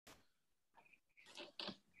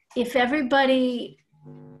if everybody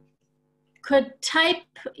could type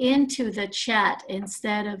into the chat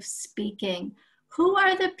instead of speaking, who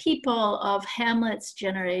are the people of Hamlet's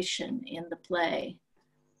generation in the play?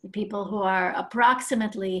 The people who are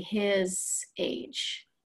approximately his age.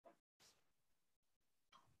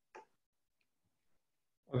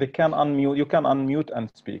 They can unmute, you can unmute and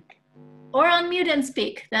speak. Or unmute and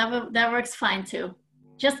speak, that works fine too.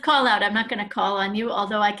 Just call out, I'm not gonna call on you,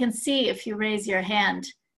 although I can see if you raise your hand,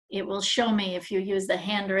 it will show me if you use the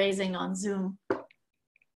hand raising on Zoom.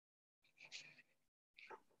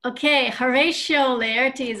 Okay, Horatio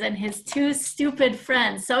Laertes and his two stupid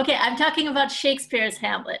friends. So, okay, I'm talking about Shakespeare's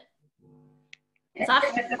Hamlet.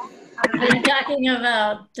 I'm talking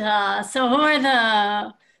about, so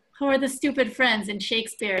who are the stupid friends in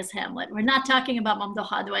Shakespeare's Hamlet? We're not talking about Mamdouh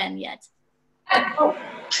Adwen yet.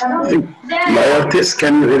 Laertes,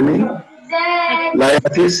 can you hear me?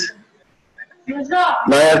 Laertes?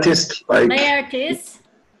 Laertes, like... Laertes,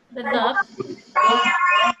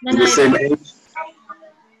 the same age.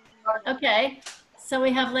 Okay, so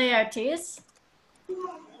we have Laertes.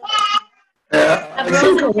 I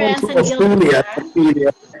think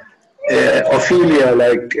Ophelia,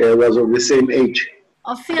 like, was of the same age.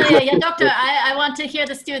 Ophelia, yeah, doctor, I want to hear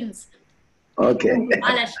the students. Okay.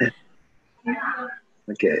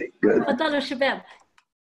 Okay, good.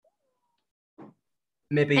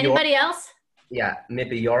 Maybe anybody else? Yeah,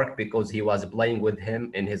 maybe York, because he was playing with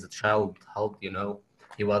him in his childhood, you know.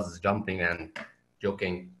 He was jumping and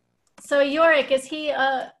joking. So Yorick, is he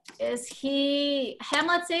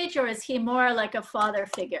Hamlet's age, or is he more like a father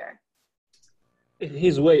figure?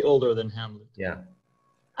 He's way older than Hamlet. Yeah.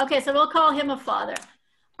 Okay, so we'll call him a father.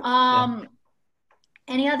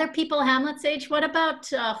 Any other people Hamlet's age? What about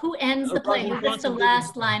who ends the play? Who gets the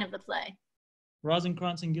last line of the play?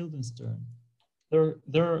 Rosencrantz and Guildenstern. We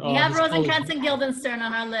have Rosencrantz and Guildenstern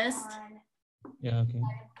on our list. Yeah, okay.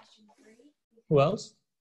 Who else?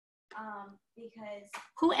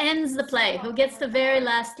 Who ends the play? Who gets the very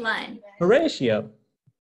last line? Horatio.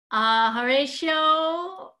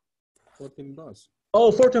 Horatio. Fortinbras.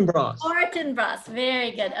 Oh, Fortinbras. Fortinbras.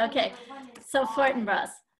 Very good. Okay, so Fortinbras.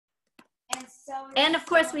 And of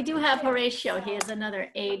course, we do have Horatio. He is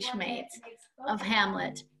another age mate of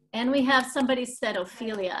Hamlet. And we have somebody said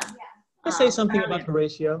Ophelia. Can I say something about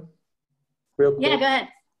Horatio? Real quick. Yeah, go ahead.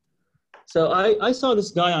 So I saw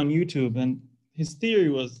this guy on YouTube, and his theory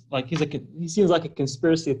was like, he seems like a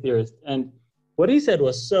conspiracy theorist. And what he said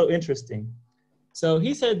was so interesting. So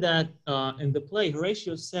he said that in the play,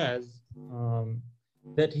 Horatio says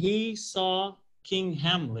that he saw King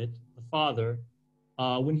Hamlet, the father,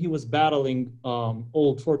 when he was battling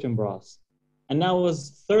old Fortinbras. And that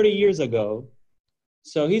was 30 years ago.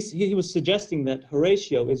 So he was suggesting that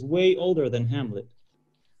Horatio is way older than Hamlet.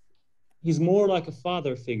 He's more like a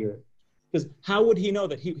father figure. Because how would he know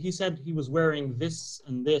that? He said he was wearing this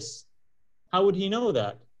and this. How would he know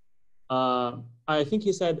that? I think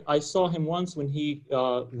he said, I saw him once when he,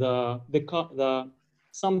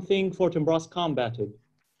 something Fortinbras combated.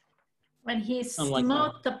 When he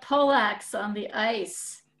smoked the poleaxe on the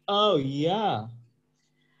ice. Oh, yeah.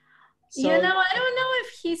 So, you know, I don't know if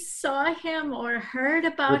he saw him or heard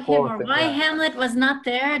about him or why Hamlet was not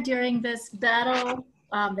there during this battle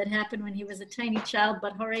that happened when he was a tiny child,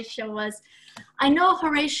 but Horatio was. I know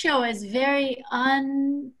Horatio is very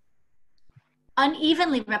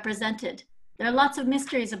unevenly represented. There are lots of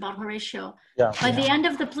mysteries about Horatio. Yeah, By the end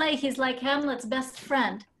of the play, he's like Hamlet's best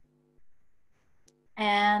friend.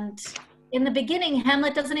 And in the beginning,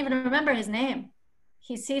 Hamlet doesn't even remember his name.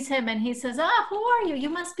 He sees him and he says, who are you? You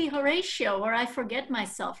must be Horatio, or I forget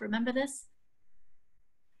myself. Remember this?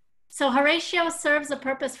 So Horatio serves a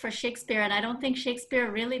purpose for Shakespeare, and I don't think Shakespeare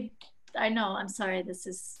really, I know, I'm sorry, this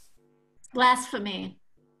is blasphemy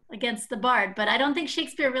against the bard, but I don't think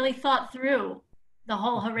Shakespeare really thought through the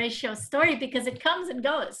whole Horatio story because it comes and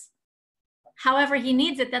goes. However he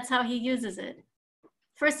needs it, that's how he uses it.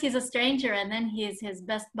 First he's a stranger, and then he is his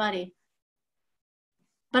best buddy.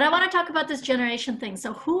 But I want to talk about this generation thing.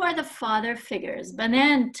 So who are the father figures?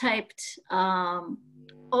 Banan typed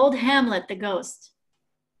old Hamlet, the ghost,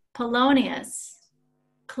 Polonius,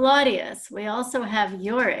 Claudius. We also have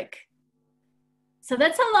Yorick. So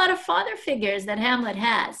that's a lot of father figures that Hamlet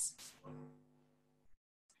has.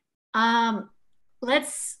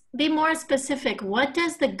 Let's be more specific. What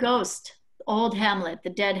does the ghost, old Hamlet, the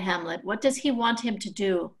dead Hamlet, what does he want him to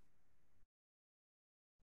do?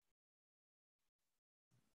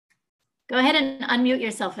 Go ahead and unmute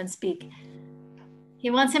yourself and speak. He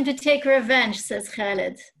wants him to take revenge, says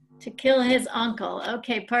Khaled, to kill his uncle.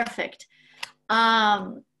 Okay, perfect.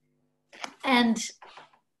 And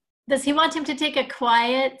Does he want him to take a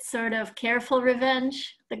quiet, sort of careful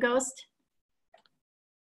revenge, the ghost?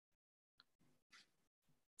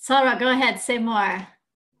 Sarah, go ahead, say more.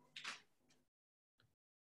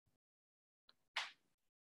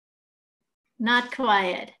 Not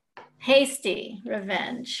quiet. Hasty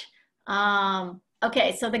revenge.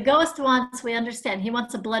 Okay, so the ghost wants, we understand, he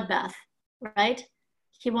wants a bloodbath, right?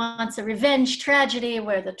 He wants a revenge tragedy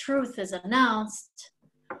where the truth is announced,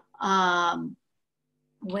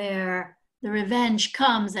 where the revenge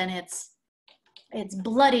comes and it's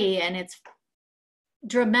bloody and it's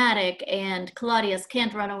dramatic and Claudius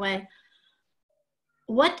can't run away.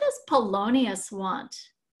 What does Polonius want?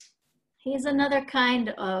 He's another kind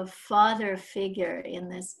of father figure in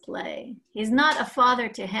this play. He's not a father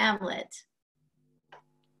to Hamlet,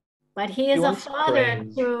 but he is a father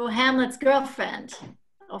to Hamlet's girlfriend,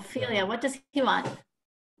 Ophelia. What does he want?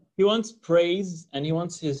 He wants praise and he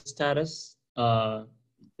wants his status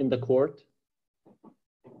in the court.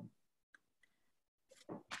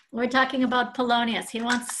 We're talking about Polonius. He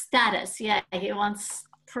wants status. Yeah, he wants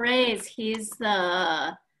praise. He's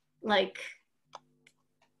the, like,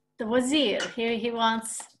 the wazir. Here he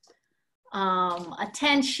wants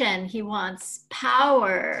attention. He wants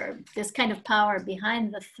power, this kind of power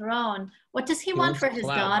behind the throne. What does he want for his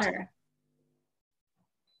daughter?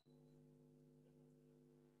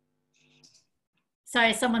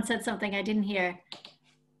 Sorry, someone said something I didn't hear.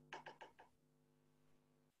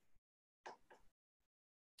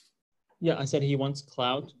 Yeah, I said he wants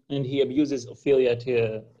clout, and he abuses Ophelia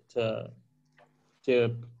to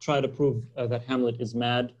try to prove that Hamlet is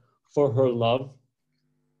mad for her love,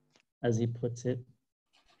 as he puts it.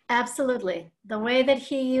 Absolutely. The way that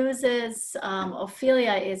he uses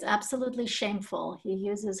Ophelia is absolutely shameful. He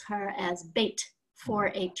uses her as bait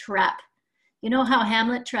for a trap. You know how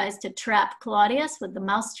Hamlet tries to trap Claudius with the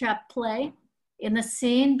mousetrap play? In the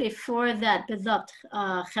scene before that,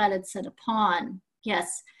 Khaled said a pawn.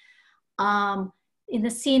 Yes. In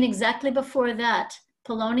the scene exactly before that,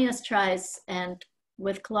 Polonius tries, and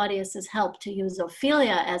with Claudius's help, to use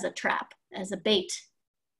Ophelia as a trap, as a bait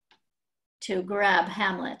to grab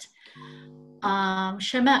Hamlet.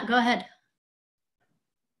 Shemat, go ahead.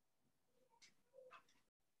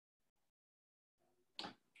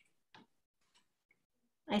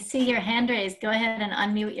 I see your hand raised. Go ahead and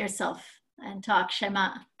unmute yourself and talk,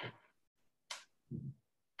 Shemat.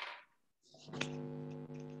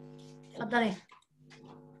 تفضلي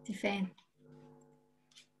انت فين؟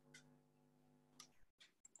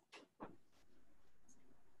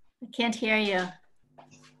 I can't hear you.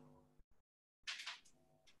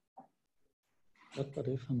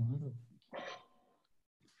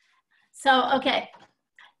 So, okay.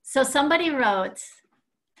 So somebody wrote,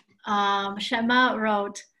 Shema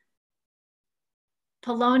wrote,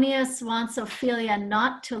 Polonius wants Ophelia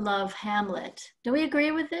not to love Hamlet. Do we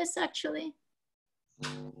agree with this, actually?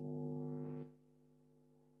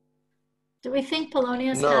 Do we think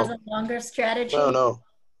Polonius has a longer strategy? No,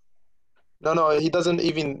 he doesn't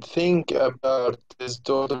even think about his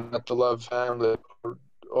daughter not to love Hamlet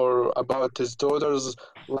or about his daughter's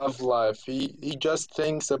love life. He just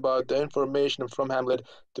thinks about the information from Hamlet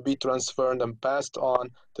to be transferred and passed on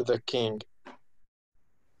to the king.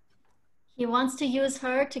 He wants to use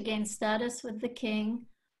her to gain status with the king.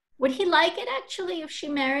 Would he like it, actually, if she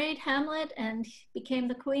married Hamlet and became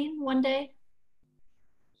the queen one day?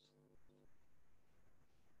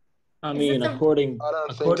 I mean, according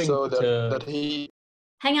that he...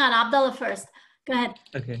 Hang on, Abdullah first. Go ahead.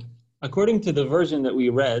 Okay. According to the version that we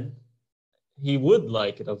read, he would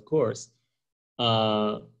like it, of course.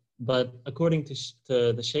 But according to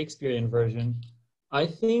the Shakespearean version, I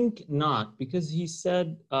think not, because he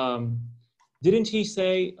said, didn't he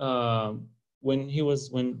say when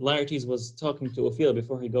Laertes was talking to Ophelia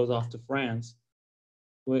before he goes off to France,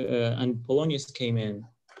 and Polonius came in,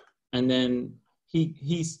 and then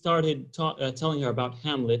he started telling her about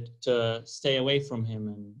Hamlet to stay away from him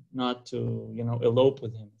and not to, elope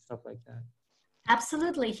with him, stuff like that.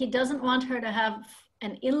 Absolutely. He doesn't want her to have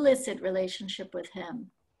an illicit relationship with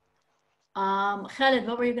him. Khaled,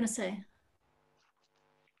 what were you going to say?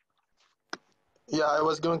 Yeah, I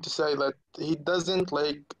was going to say that he doesn't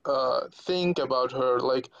think about her.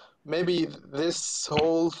 Maybe this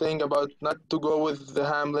whole thing about not to go with the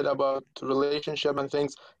Hamlet, about relationship and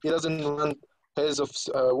things, he doesn't want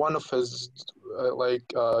one of his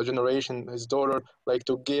generation, his daughter,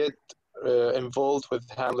 to get involved with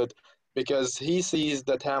Hamlet, because he sees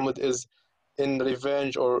that Hamlet is in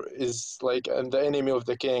revenge or is the enemy of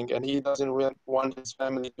the king, and he doesn't want his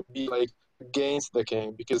family to be against the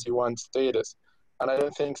king because he wants status. And I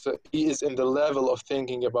don't think that he is in the level of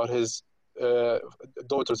thinking about his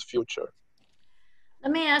daughter's future.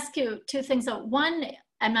 Let me ask you two things. So one,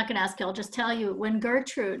 I'm not going to ask you, I'll just tell you, when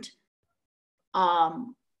Gertrude,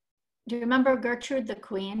 do you remember Gertrude the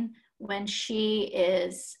queen, when she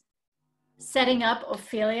is setting up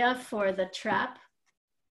Ophelia for the trap?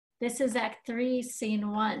 This is Act 3, Scene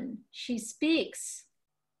 1. She speaks.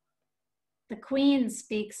 The queen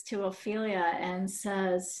speaks to Ophelia and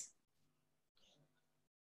says,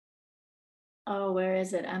 oh, where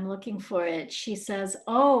is it? I'm looking for it. She says,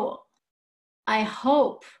 oh, I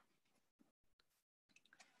hope.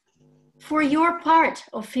 For your part,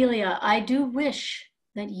 Ophelia, I do wish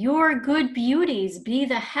that your good beauties be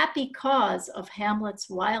the happy cause of Hamlet's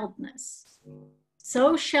wildness.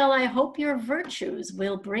 So shall I hope your virtues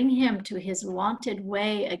will bring him to his wonted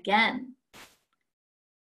way again.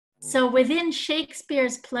 So within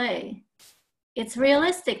Shakespeare's play, it's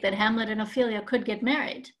realistic that Hamlet and Ophelia could get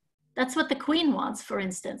married. That's what the queen wants, for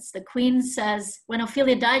instance. The queen says, when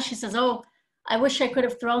Ophelia dies, she says, oh, I wish I could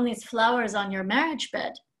have thrown these flowers on your marriage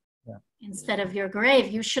bed instead of your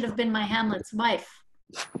grave. You should have been my Hamlet's wife.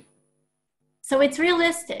 So it's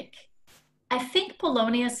realistic. I think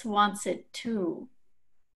Polonius wants it too.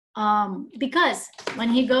 Because when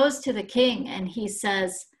he goes to the king and he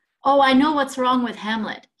says, oh, I know what's wrong with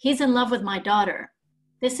Hamlet. He's in love with my daughter.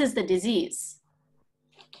 This is the disease.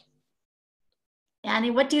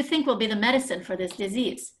 Annie, what do you think will be the medicine for this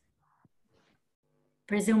disease?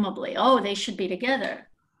 Presumably, oh, they should be together.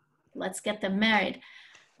 Let's get them married.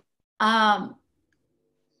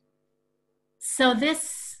 So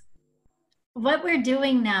what we're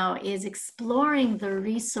doing now is exploring the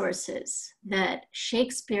resources that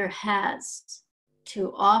Shakespeare has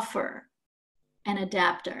to offer an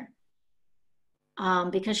adapter.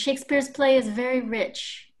 Because Shakespeare's play is very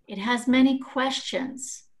rich. It has many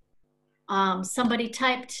questions. Somebody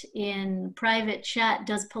typed in private chat,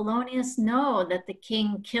 does Polonius know that the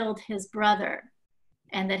king killed his brother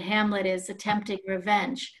and that Hamlet is attempting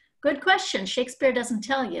revenge? Good question. Shakespeare doesn't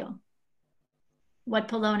tell you what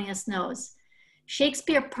Polonius knows.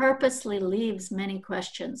 Shakespeare purposely leaves many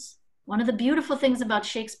questions. One of the beautiful things about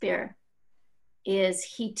Shakespeare is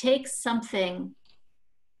he takes something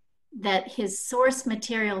that his source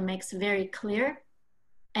material makes very clear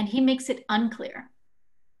and he makes it unclear.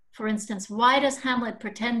 For instance, why does Hamlet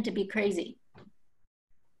pretend to be crazy?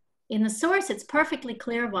 In the source, it's perfectly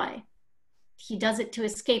clear why. He does it to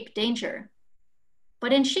escape danger.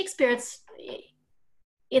 But in Shakespeare,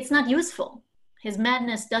 it's not useful. His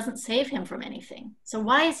madness doesn't save him from anything. So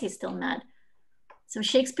why is he still mad? So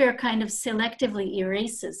Shakespeare kind of selectively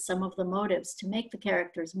erases some of the motives to make the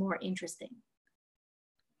characters more interesting.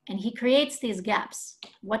 And he creates these gaps.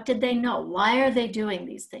 What did they know? Why are they doing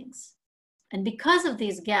these things? And because of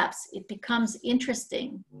these gaps, it becomes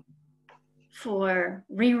interesting for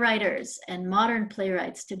rewriters and modern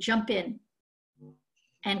playwrights to jump in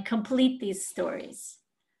and complete these stories.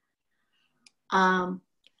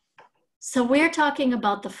 So we're talking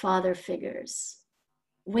about the father figures.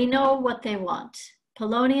 We know what they want.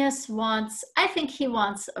 Polonius wants, I think he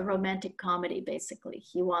wants a romantic comedy, basically.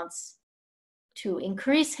 He wants to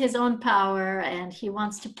increase his own power and he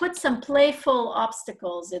wants to put some playful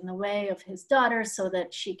obstacles in the way of his daughter so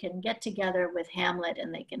that she can get together with Hamlet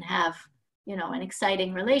and they can have, you know, an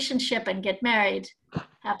exciting relationship and get married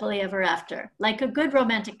happily ever after, like a good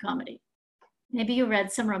romantic comedy. Maybe you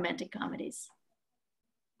read some romantic comedies.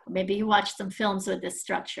 Or maybe you watched some films with this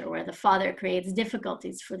structure where the father creates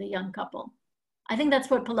difficulties for the young couple. I think that's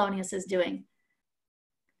what Polonius is doing.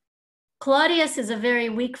 Claudius is a very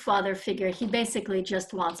weak father figure. He basically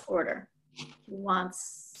just wants order. He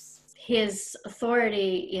wants his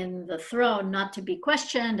authority in the throne not to be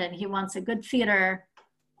questioned, and he wants a good theater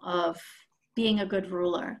of being a good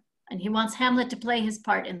ruler. And he wants Hamlet to play his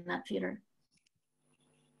part in that theater.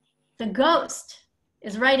 The Ghost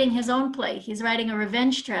is writing his own play. He's writing a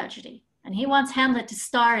revenge tragedy, and he wants Hamlet to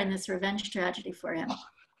star in this revenge tragedy for him.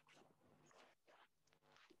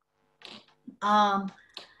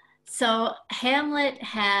 So Hamlet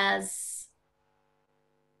has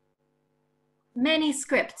many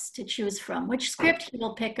scripts to choose from. Which script he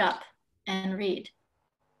will pick up and read?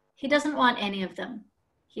 He doesn't want any of them.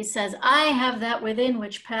 He says, I have that within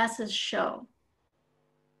which passes show.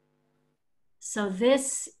 So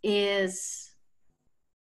this is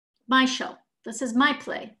my show. This is my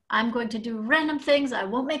play. I'm going to do random things. I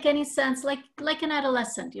won't make any sense, like an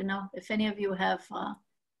adolescent, you know, if any of you have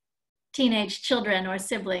teenage children or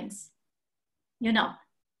siblings. You know,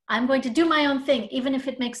 I'm going to do my own thing, even if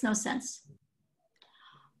it makes no sense.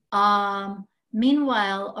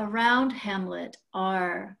 Meanwhile, around Hamlet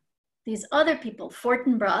are these other people,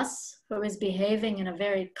 Fortinbras, who is behaving in a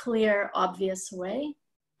very clear, obvious way,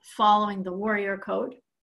 following the warrior code.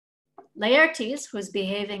 Laertes, who is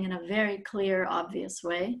behaving in a very clear, obvious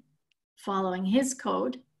way, following his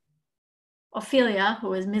code. Ophelia,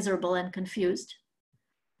 who is miserable and confused.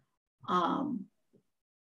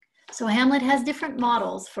 So Hamlet has different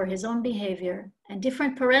models for his own behavior and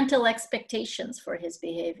different parental expectations for his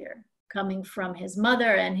behavior, coming from his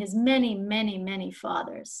mother and his many, many, many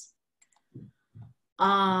fathers.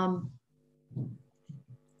 Now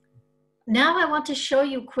I want to show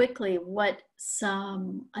you quickly what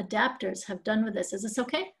some adapters have done with this. Is this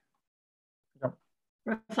okay? Yep.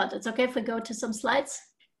 Rafat, it's okay if we go to some slides?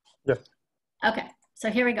 Yes. Okay, so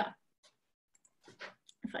here we go.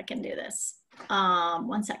 If I can do this.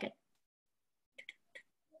 1 second.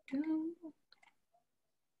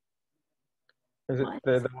 Is it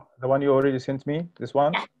the one you already sent me? This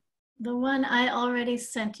one? Yeah. The one I already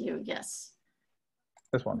sent you, yes.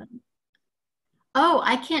 This one. Oh,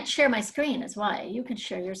 I can't share my screen is why. You can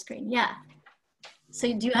share your screen, yeah.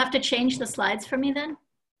 So do you have to change the slides for me then?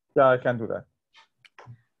 Yeah, I can do that.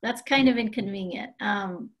 That's kind of inconvenient.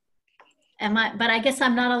 But I guess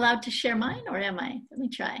I'm not allowed to share mine, or am I? Let me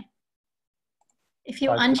try. If you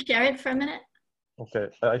unshare it for a minute. Okay,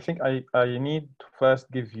 I think I need to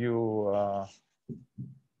first give you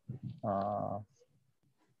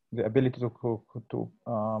the ability to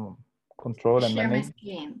control and share manage. my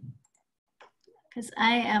screen. Because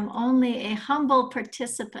I am only a humble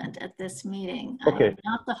participant at this meeting. Okay. I am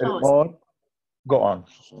not the host. Remote, go on.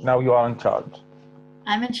 Now you are in charge.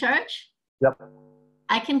 I'm in charge? Yep.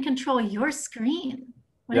 I can control your screen.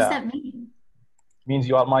 What does that mean? Means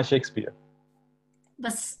you are my Shakespeare.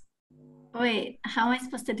 But wait, how am I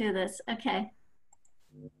supposed to do this? Okay.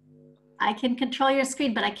 I can control your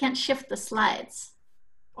screen, but I can't shift the slides.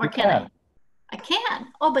 Or can I? I can.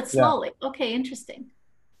 Oh, but slowly. Yeah. Okay, interesting.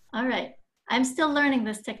 All right. I'm still learning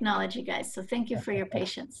this technology, guys, so thank you for your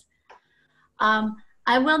patience.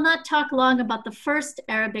 I will not talk long about the first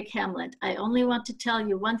Arabic Hamlet. I only want to tell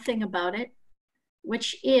you one thing about it,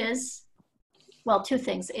 which is, well, two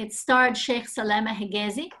things. It starred Sheikh Salama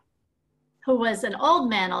Higazi, who was an old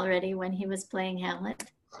man already when he was playing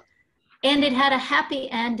Hamlet, and it had a happy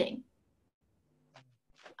ending.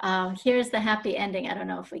 Here's the happy ending. I don't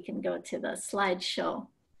know if we can go to the slideshow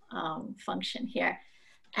function here.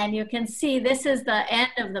 And you can see this is the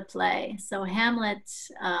end of the play. So Hamlet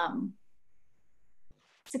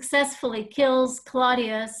successfully kills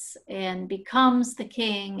Claudius and becomes the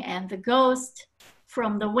king, and the ghost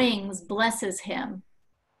from the wings blesses him.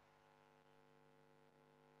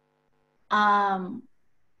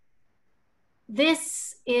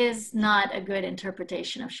 This is not a good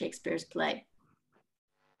interpretation of Shakespeare's play.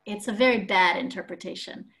 It's a very bad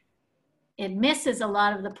interpretation. It misses a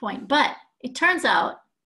lot of the point, but it turns out,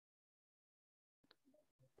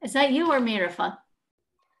 is that you or me, Rafa?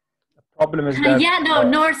 The problem is that... Yeah, no,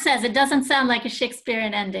 Noor says it doesn't sound like a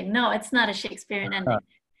Shakespearean ending. No, it's not a Shakespearean ending.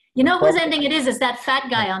 You know whose ending it is that fat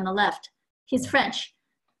guy on the left. He's French.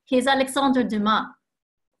 He's Alexandre Dumas.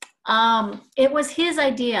 It was his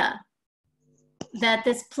idea that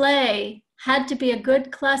this play had to be a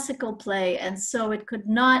good classical play, and so it could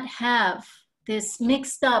not have this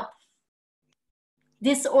mixed up,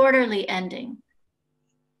 disorderly ending.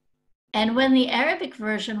 And when the Arabic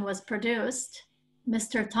version was produced,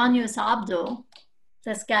 Mr. Tanyus Abdul,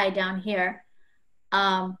 this guy down here,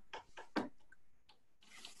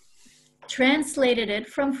 translated it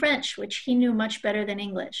from French, which he knew much better than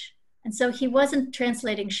English. And so he wasn't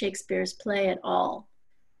translating Shakespeare's play at all.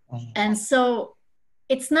 And so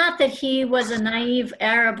it's not that he was a naive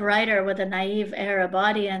Arab writer with a naive Arab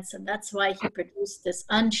audience, and that's why he produced this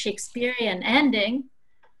un-Shakespearean ending.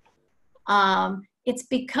 It's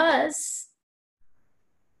because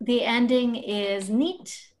the ending is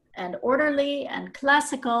neat and orderly and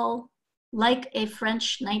classical, like a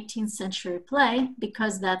French 19th century play,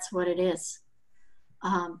 because that's what it is.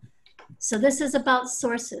 So this is about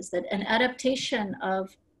sources, that an adaptation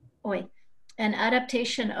of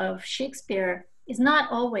Shakespeare is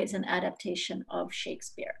not always an adaptation of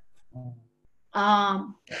Shakespeare.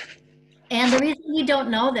 And the reason we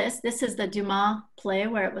don't know this is the Dumas play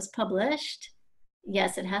where it was published.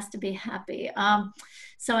 Yes, it has to be happy.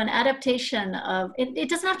 So an adaptation of, it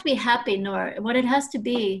doesn't have to be happy, nor what it has to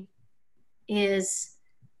be is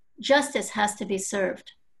justice has to be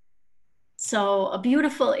served. So a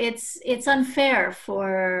beautiful, it's unfair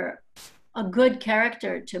for a good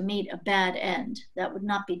character to meet a bad end. That would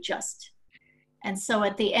not be just. And so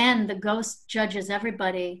at the end, the ghost judges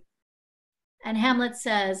everybody. And Hamlet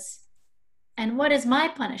says, and what is my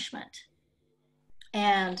punishment?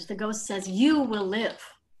 And the ghost says, you will live.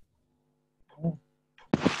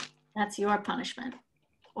 That's your punishment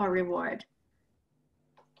or reward.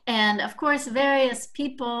 And of course, various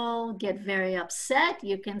people get very upset.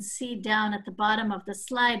 You can see down at the bottom of the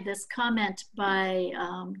slide this comment by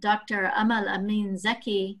Dr. Amal Amin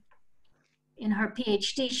Zeki in her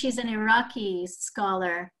PhD. She's an Iraqi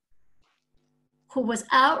scholar who was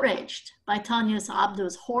outraged by Tanyus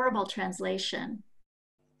Abdu's horrible translation.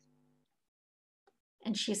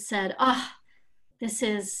 And she said, this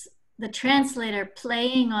is the translator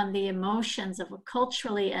playing on the emotions of a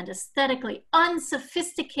culturally and aesthetically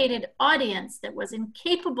unsophisticated audience that was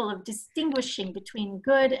incapable of distinguishing between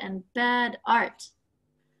good and bad art.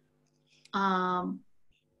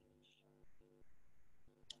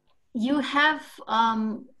 You have,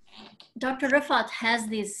 Dr. Rifat has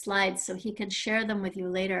these slides so he can share them with you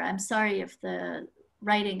later. I'm sorry if the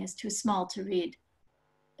writing is too small to read,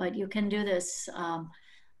 but you can do this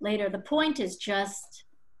later. The point is just,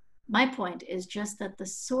 my point is just that the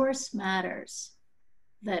source matters,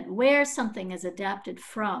 that where something is adapted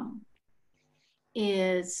from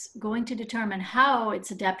is going to determine how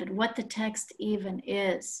it's adapted, what the text even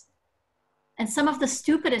is. And some of the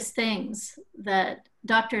stupidest things that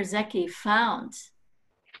Dr. Zeki found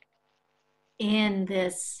in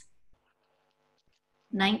this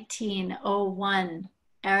 1901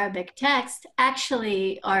 Arabic text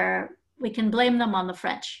actually are, we can blame them on the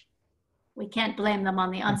French. We can't blame them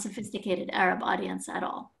on the unsophisticated Arab audience at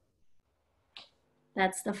all.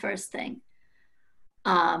 That's the first thing.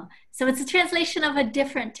 So it's a translation of a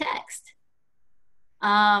different text.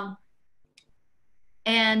 And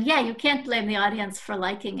yeah, you can't blame the audience for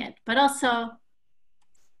liking it, but also,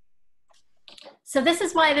 so this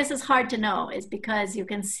is why this is hard to know, is because you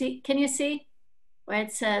can see, can you see where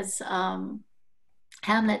it says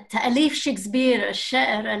Hamlet, تأليف شكسبير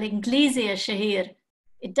الشاعر الإنجليزي الشهير.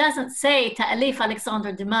 It doesn't say تأليف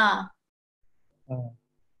ألكسندر ديما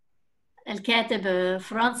الكاتب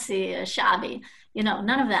الفرنسي الشعبي, you know,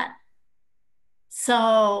 none of that.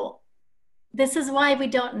 So this is why we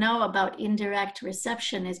don't know about indirect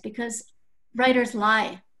reception, is because writers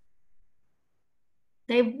lie.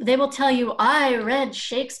 They will tell you, I read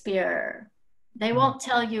Shakespeare. They won't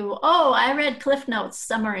tell you, oh, I read Cliff Notes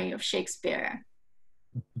summary of Shakespeare.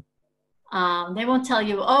 They won't tell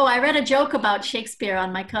you, oh, I read a joke about Shakespeare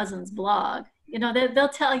on my cousin's blog. You know, they'll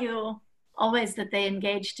tell you always that they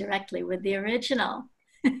engage directly with the original.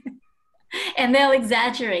 And they'll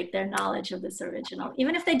exaggerate their knowledge of this original.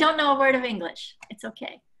 Even if they don't know a word of English, it's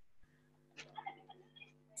okay.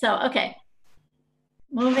 So, okay,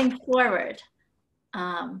 moving forward.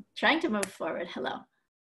 Trying to move forward, hello.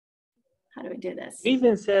 How do we do this? It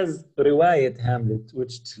even says riwayat Hamlet,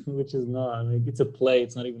 which is not, like, it's a play,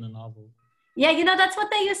 it's not even a novel. Yeah, you know, that's what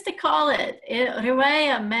they used to call it.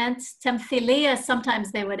 Riwaya meant tamthiliya,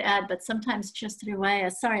 sometimes they would add, but sometimes just riwaya.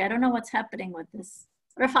 Sorry, I don't know what's happening with this.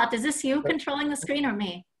 Rafat, is this you controlling the screen or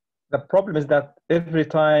me? The problem is that every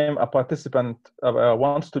time a participant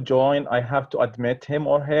wants to join, I have to admit him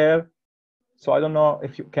or her. So I don't know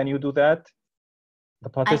if you, can you do that? The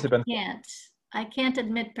participant. I can't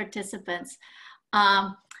admit participants.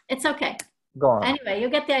 It's okay. Go on. Anyway, you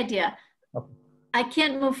get the idea. Okay. I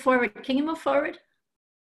can't move forward. Can you move forward?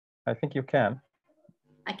 I think you can.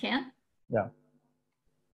 I can? Yeah.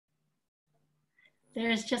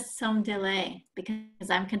 There's just some delay because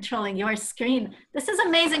I'm controlling your screen. This is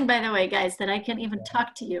amazing, by the way, guys, that I can even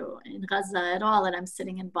talk to you in Gaza at all, and I'm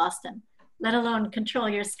sitting in Boston, let alone control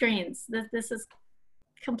your screens. This is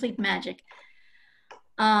complete magic.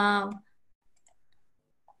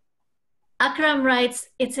 Akram writes,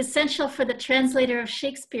 it's essential for the translator of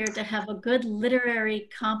Shakespeare to have a good literary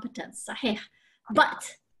competence. Sahih.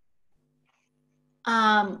 But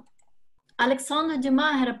Alexandre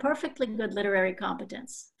Dumas had a perfectly good literary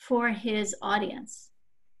competence for his audience.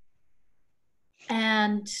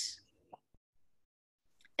 And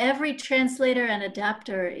every translator and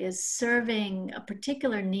adapter is serving a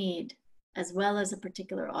particular need as well as a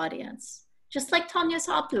particular audience. Just like Tanyus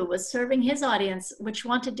Abdu was serving his audience, which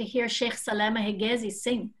wanted to hear Sheikh Salama Higazi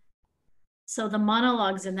sing. So the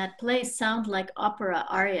monologues in that play sound like opera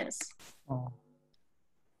arias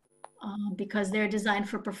because they're designed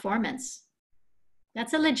for performance.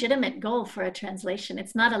 That's a legitimate goal for a translation.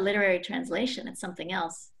 It's not a literary translation, it's something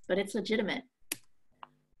else, but it's legitimate.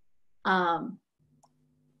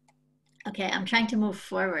 Okay, I'm trying to move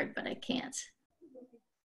forward, but I can't.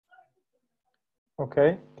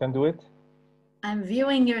 Okay, can do it. I'm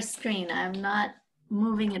viewing your screen. I'm not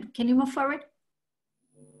moving it. Can you move forward?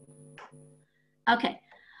 Okay,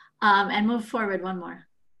 and move forward one more.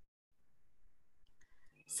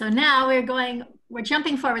 So now we're going we're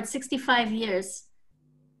jumping forward 65 years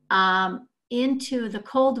into the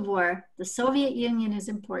Cold War. The Soviet Union is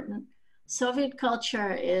important. Soviet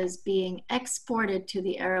culture is being exported to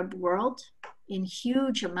the Arab world in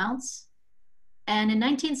huge amounts. And in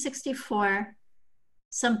 1964,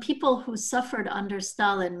 some people who suffered under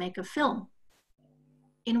Stalin make a film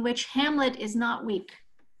in which Hamlet is not weak.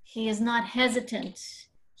 He is not hesitant.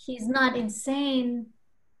 He's not insane.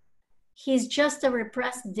 He's just a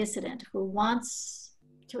repressed dissident who wants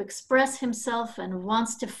to express himself and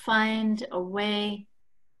wants to find a way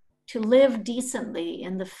to live decently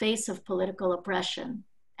in the face of political oppression,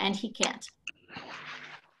 and he can't.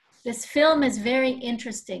 This film is very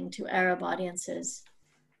interesting to Arab audiences.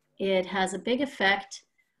 It has a big effect.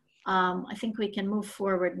 I think we can move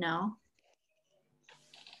forward now.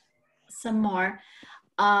 Some more.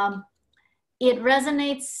 It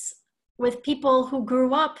resonates with people who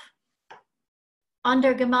grew up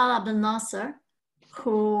under Gamal Abdel Nasser,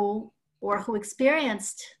 who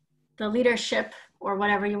experienced the leadership, or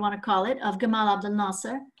whatever you want to call it, of Gamal Abdel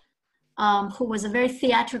Nasser, who was a very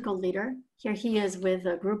theatrical leader. Here he is with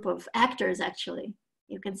a group of actors, actually.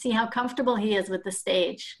 You can see how comfortable he is with the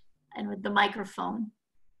stage and with the microphone,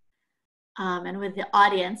 and with the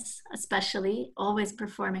audience, especially, always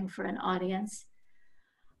performing for an audience.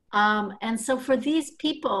 And so for these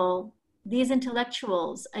people, these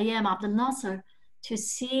intellectuals, Ayem Abdel Nasser, to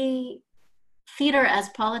see theater as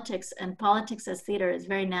politics and politics as theater is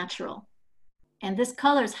very natural. And this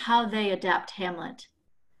colors how they adapt Hamlet.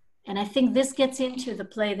 And I think this gets into the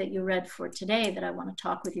play that you read for today that I want to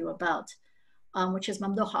talk with you about, which is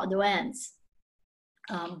Mamdouh Adouan's.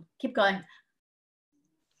 Keep going.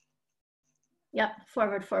 Yep,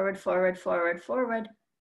 forward, forward, forward, forward, forward.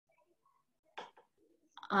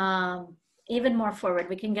 Even more forward.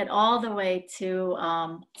 We can get all the way to,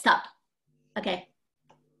 stop. Okay.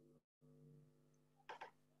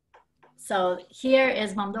 So here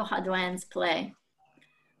is Mamdouh Adouan's play.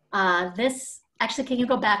 Actually, can you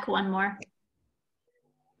go back one more?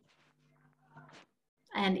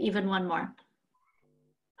 And even one more.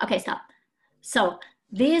 Okay, stop. So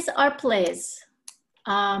these are plays.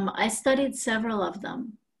 I studied several of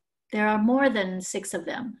them. There are more than 6 of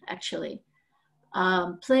them, actually.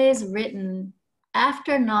 Plays written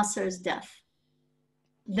after Nasser's death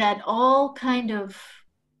that all kind of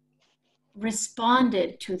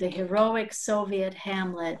responded to the heroic Soviet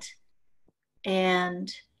Hamlet and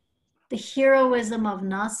the heroism of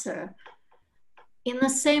Nasser in the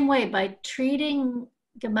same way, by treating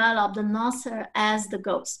Gamal Abdel Nasser as the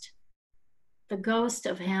ghost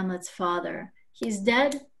of Hamlet's father. He's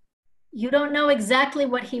dead. You don't know exactly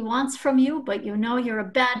what he wants from you, but you know you're a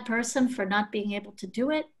bad person for not being able to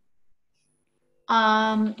do it.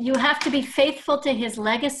 You have to be faithful to his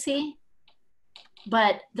legacy,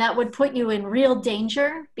 but that would put you in real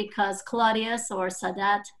danger because Claudius or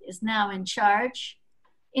Sadat is now in charge.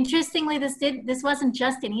 Interestingly, this wasn't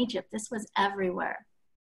just in Egypt, this was everywhere.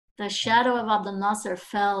 The shadow of Abdel Nasser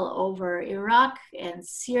fell over Iraq and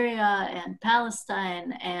Syria and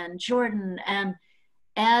Palestine and Jordan, and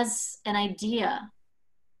as an idea,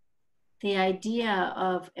 the idea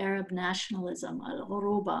of Arab nationalism,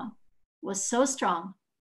 al-Ghuruba, was so strong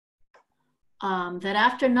that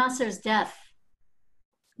after Nasser's death,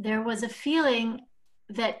 there was a feeling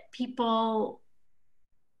that people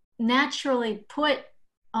naturally put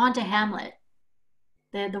onto Hamlet,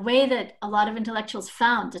 the way that a lot of intellectuals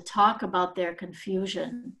found to talk about their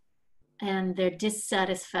confusion and their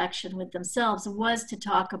dissatisfaction with themselves was to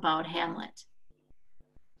talk about Hamlet.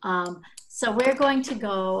 So we're going to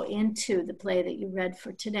go into the play that you read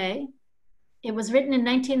for today. It was written in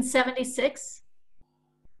 1976.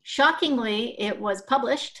 Shockingly, it was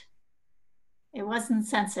published. It wasn't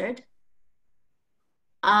censored.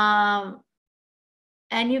 And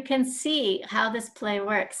you can see how this play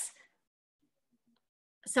works.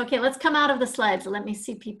 So, okay, let's come out of the slides. Let me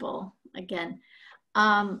see people again.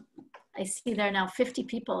 I see there are now 50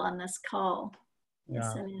 people on this call.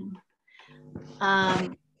 Yeah.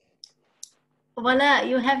 Voila,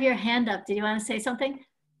 you have your hand up. Did you want to say something?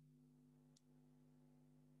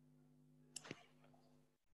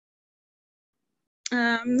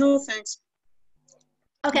 No, thanks.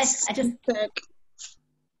 Okay,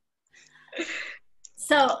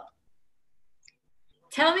 So,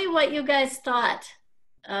 tell me what you guys thought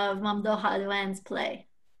of Mamdouh Adouan's play.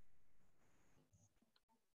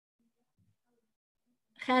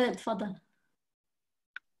 Khaled, تفضل.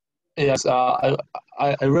 Yes, I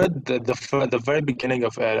read the very beginning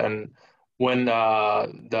of it, and when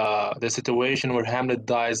the situation where Hamlet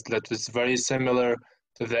dies, that was very similar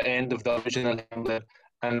to the end of the original Hamlet,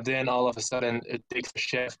 and then all of a sudden it takes a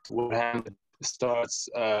shift where Hamlet starts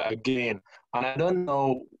again. And I don't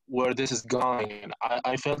know where this is going. And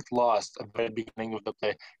I felt lost at the very beginning of the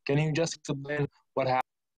play. Can you just explain what happened?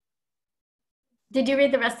 Did you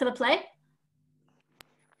read the rest of the play?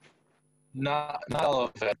 Not all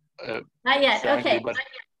of it. Not yet. Frankly, Okay. but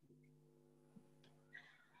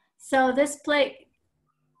So this play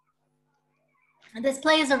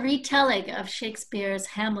is a retelling of Shakespeare's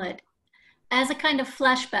Hamlet as a kind of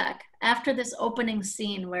flashback after this opening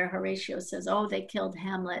scene where Horatio says, "Oh, they killed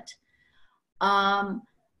Hamlet." Have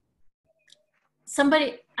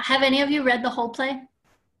any of you read the whole play?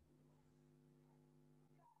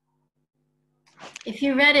 If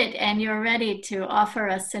you read it and you're ready to offer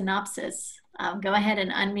a synopsis, go ahead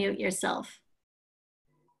and unmute yourself.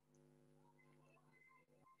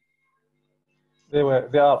 They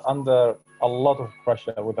are under a lot of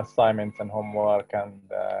pressure with assignments and homework and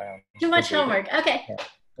too much homework. Okay,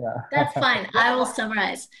 yeah. That's fine. I will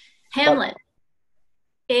summarize. Hamlet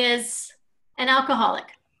is an alcoholic.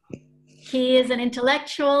 He is an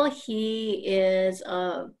intellectual. He is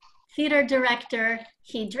a theater director.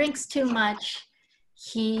 He drinks too much.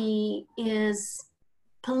 He is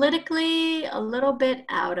politically a little bit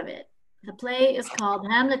out of it. The play is called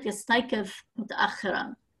Hamlet Yastaykiv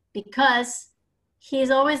Mutaakhiran because he's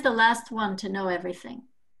always the last one to know everything.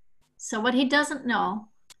 So what he doesn't know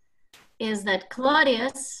is that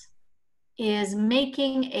Claudius is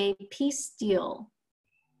making a peace deal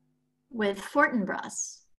with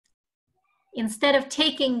Fortinbras. Instead of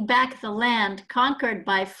taking back the land conquered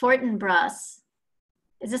by Fortinbras,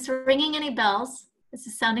 is this ringing any bells? Is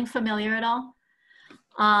this sounding familiar at all?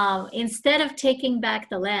 Instead of taking back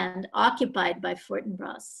the land occupied by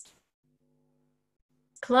Fortinbras,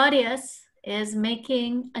 Claudius is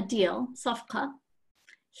making a deal, Safqa.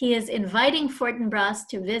 He is inviting Fortinbras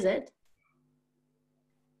to visit.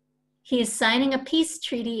 He is signing a peace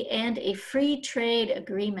treaty and a free trade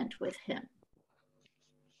agreement with him.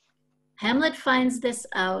 Hamlet finds this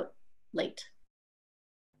out late.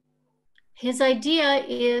 His idea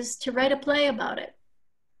is to write a play about it,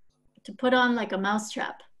 to put on like a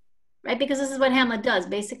mousetrap, right? Because this is what Hamlet does,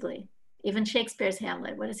 basically. Even Shakespeare's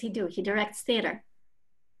Hamlet, what does he do? He directs theater.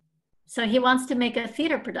 So he wants to make a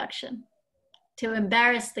theater production to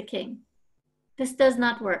embarrass the king. This does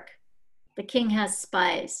not work. The king has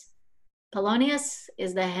spies. Polonius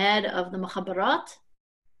is the head of the Mukhabarat.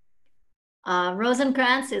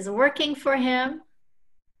 Rosencrantz is working for him.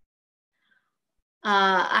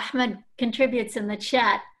 Ahmed contributes in the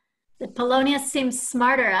chat that Polonius seems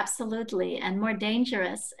smarter, absolutely, and more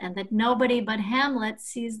dangerous, and that nobody but Hamlet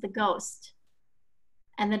sees the ghost.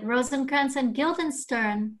 And that Rosencrantz and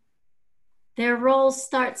Guildenstern, their roles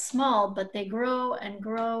start small, but they grow and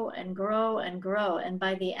grow and grow and grow. And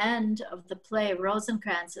by the end of the play,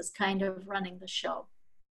 Rosencrantz is kind of running the show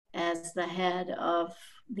as the head of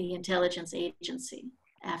the intelligence agency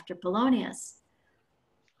after Polonius.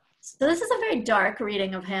 So this is a very dark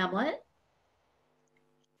reading of Hamlet.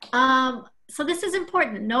 So this is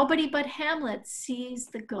important. Nobody but Hamlet sees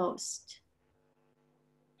the ghost.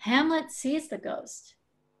 Hamlet sees the ghost,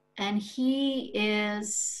 and he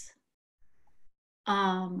is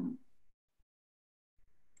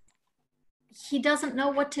he doesn't know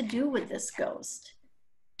what to do with this ghost.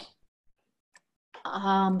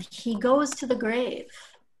 He goes to the grave.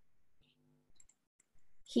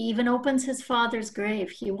 He even opens his father's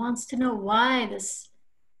grave. He wants to know why this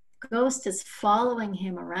ghost is following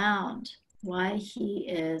him around, why he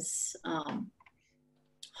is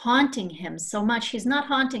haunting him so much. He's not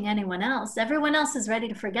haunting anyone else. Everyone else is ready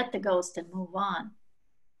to forget the ghost and move on.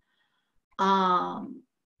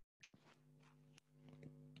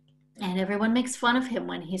 And everyone makes fun of him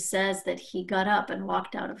when he says that he got up and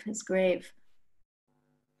walked out of his grave.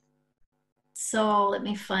 So let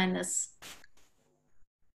me find this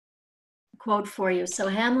quote for you. So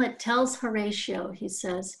Hamlet tells Horatio, he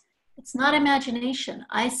says, "It's not imagination.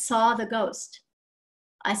 I saw the ghost.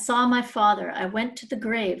 I saw my father. I went to the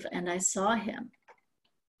grave and I saw him.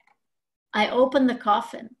 I opened the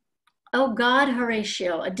coffin. Oh God,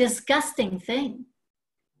 Horatio, a disgusting thing.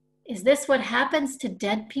 Is this what happens to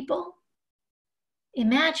dead people?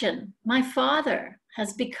 Imagine, my father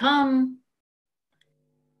has become..."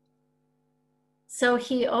 So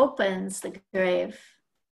he opens the grave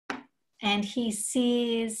and he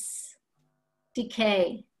sees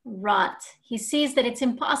decay, rot. He sees that it's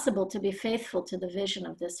impossible to be faithful to the vision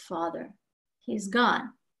of this father. He's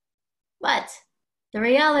gone. But the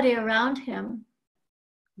reality around him,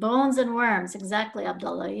 bones and worms, exactly,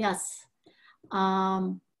 Abdullah, yes.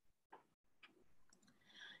 And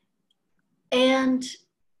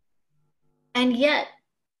yet,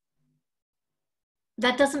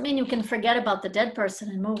 that doesn't mean you can forget about the dead person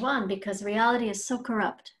and move on, because reality is so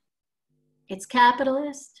corrupt. It's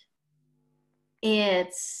capitalist,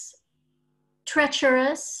 it's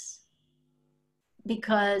treacherous,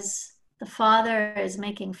 because the father is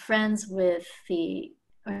making friends with the,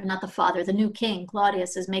 or not the father, the new king,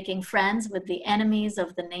 Claudius, is making friends with the enemies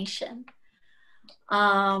of the nation.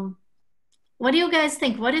 What do you guys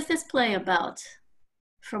think? What is this play about?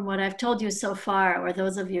 From what I've told you so far, or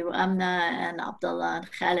those of you, Amna and Abdullah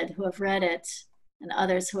and Khalid, who have read it, and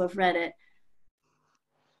others who have read it.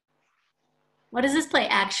 What is this play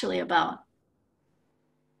actually about?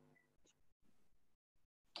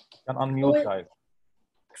 Can unmute, guys.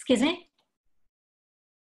 Excuse me?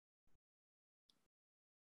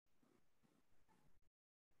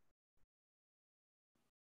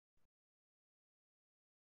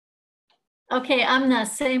 Okay, Amna,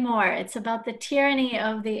 say more. It's about the tyranny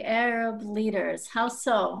of the Arab leaders. How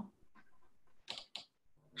so?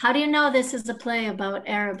 How do you know this is a play about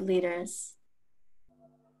Arab leaders?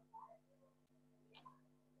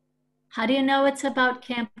 How do you know it's about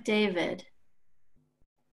Camp David?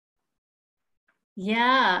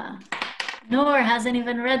 Yeah, Noor hasn't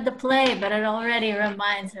even read the play, but it already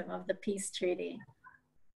reminds him of the peace treaty.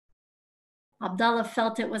 Abdullah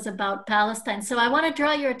felt it was about Palestine. So I want to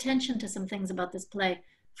draw your attention to some things about this play.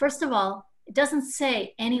 First of all, it doesn't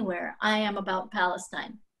say anywhere, I am about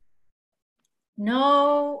Palestine.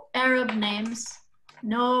 No Arab names,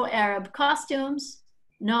 no Arab costumes,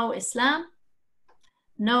 no Islam,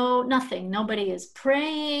 no nothing. Nobody is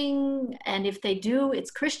praying. And if they do,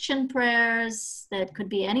 it's Christian prayers that could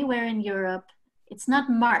be anywhere in Europe. It's not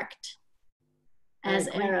marked as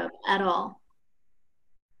Arab at all.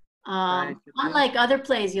 Unlike other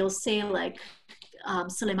plays, you'll see like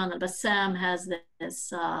Suleiman al-Bassam has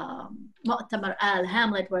this Mu'tamar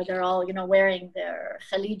al-Hamlet, where they're all, you know, wearing their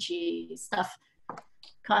Khaliji stuff,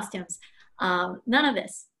 costumes. None of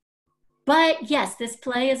this. But yes, this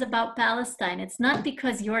play is about Palestine. It's not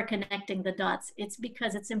because you're connecting the dots. It's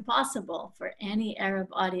because it's impossible for any Arab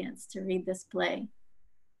audience to read this play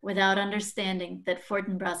without understanding that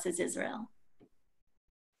Fortinbras is Israel.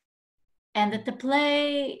 And that the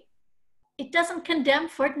play, it doesn't condemn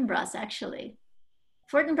Fortinbras, actually.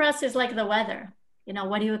 Fortinbras is like the weather. You know,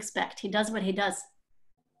 what do you expect? He does what he does.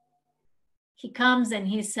 He comes and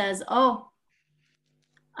he says, oh,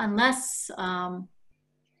 unless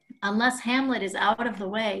Hamlet is out of the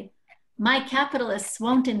way, my capitalists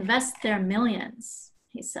won't invest their millions,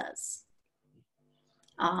 he says.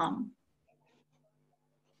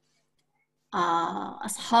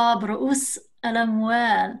 أصحاب رؤوس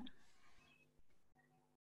الأموال.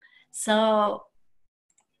 So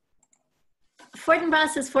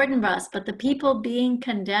Fortinbras is Fortinbras, but the people being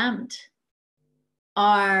condemned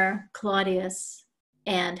are Claudius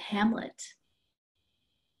and Hamlet.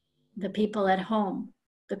 The people at home,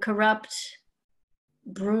 the corrupt,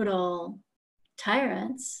 brutal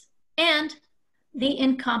tyrants, and the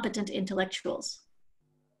incompetent intellectuals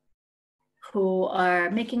who are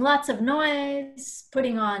making lots of noise,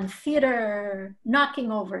 putting on theater,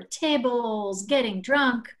 knocking over tables, getting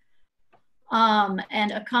drunk,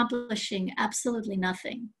 and accomplishing absolutely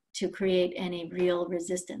nothing to create any real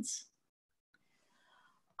resistance.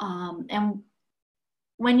 And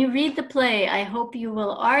when you read the play, I hope you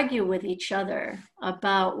will argue with each other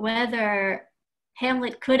about whether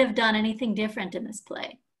Hamlet could have done anything different in this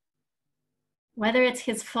play, whether it's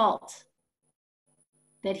his fault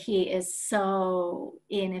that he is so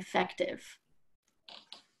ineffective.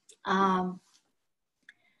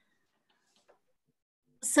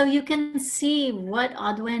 So you can see what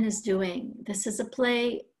Audouin is doing. This is a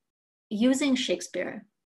play using Shakespeare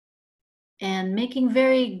and making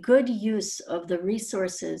very good use of the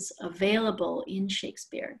resources available in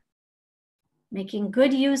Shakespeare, making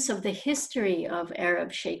good use of the history of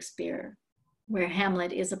Arab Shakespeare, where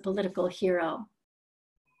Hamlet is a political hero,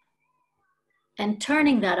 and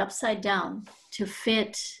turning that upside down to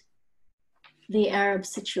fit the Arab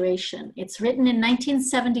situation. It's written in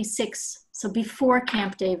 1976, so before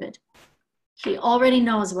Camp David. He already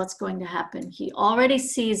knows what's going to happen. He already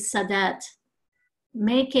sees Sadat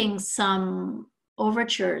making some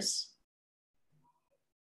overtures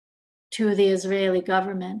to the Israeli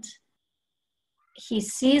government. He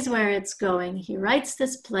sees where it's going. He writes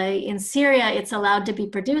this play. In Syria, it's allowed to be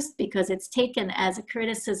produced because it's taken as a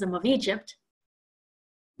criticism of Egypt,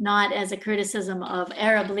 not as a criticism of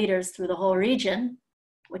Arab leaders through the whole region,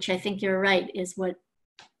 which I think you're right is what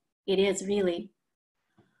it is really.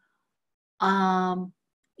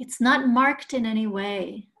 It's not marked in any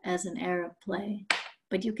way as an Arab play,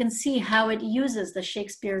 but you can see how it uses the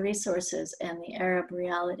Shakespeare resources and the Arab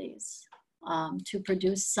realities. to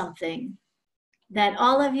produce something that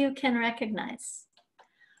all of you can recognize.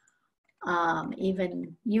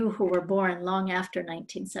 Even you who were born long after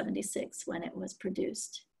 1976 when it was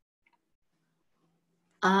produced.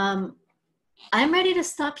 I'm ready to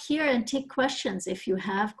stop here and take questions if you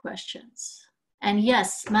have questions. And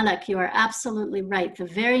yes, Malak, you are absolutely right. The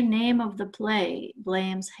very name of the play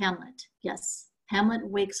blames Hamlet. Yes, Hamlet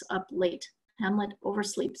wakes up late. Hamlet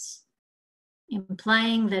oversleeps,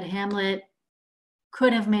 implying that Hamlet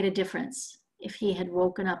could have made a difference if he had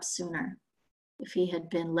woken up sooner, if he had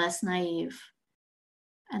been less naive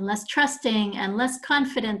and less trusting and less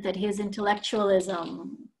confident that his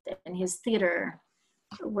intellectualism and his theater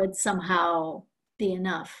would somehow be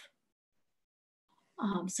enough.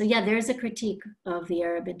 So yeah, there's a critique of the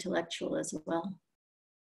Arab intellectual as well.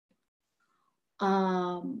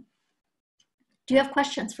 Do you have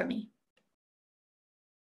questions for me?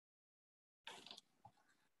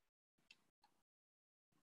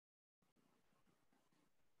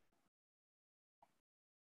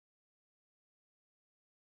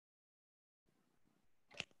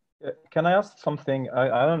 Can I ask something?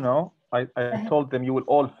 I don't know. I told them you will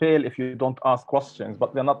all fail if you don't ask questions,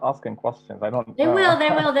 but they're not asking questions. I don't They know. will, they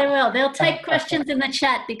will, they will. They'll take questions in the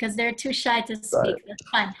chat because they're too shy to speak. That's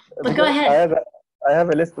fine. But go ahead. I have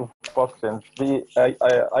a list of questions.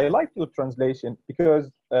 I like your translation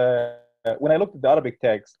because when I looked at the Arabic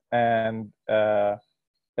text and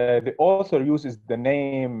the author uses the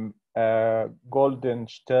name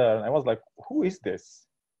Goldenstern, I was like, who is this?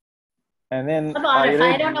 And then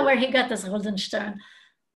I don't know where he got this Goldenstern.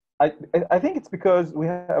 I think it's because we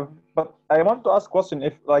have, but I want to ask a question.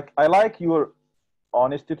 If like, I like your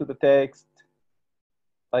honesty to the text.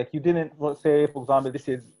 Like you didn't say, for example, this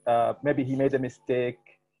is, maybe he made a mistake.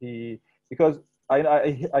 Because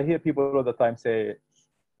I hear people all the time say,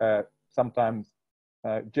 sometimes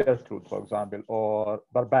Gertrude, for example, or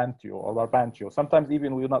Barbantio. Sometimes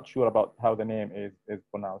even we're not sure about how the name is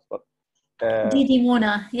pronounced, but Didi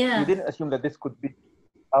Mona, yeah. You didn't assume that this could be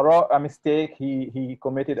a mistake he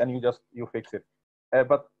committed and you fix it.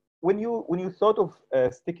 But when you thought of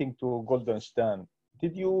sticking to Goldenstern,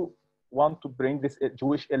 did you want to bring this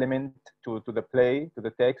Jewish element to the play, to the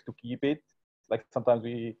text, to keep it? Like sometimes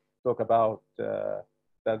we talk about the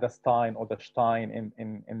Stein or the Stein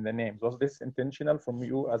in the names. Was this intentional from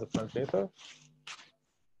you as a translator?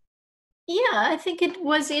 Yeah, I think it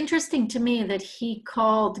was interesting to me that he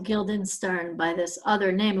called Guildenstern by this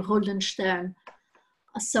other name, Goldenstern.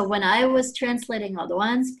 So when I was translating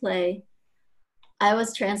Audouin's play, I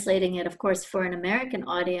was translating it, of course, for an American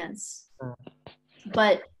audience.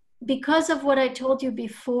 But because of what I told you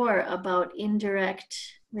before about indirect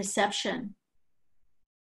reception,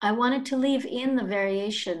 I wanted to leave in the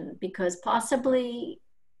variation because possibly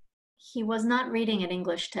he was not reading an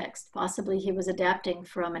English text. Possibly he was adapting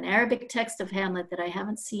from an Arabic text of Hamlet that I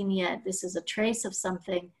haven't seen yet. This is a trace of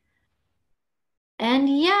something. And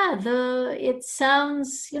yeah, it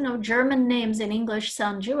sounds, German names in English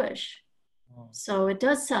sound Jewish. So it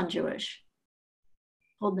does sound Jewish.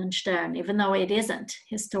 Goldenstern, even though it isn't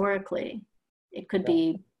historically. It could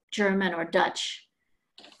be German or Dutch.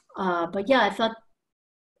 But yeah, I thought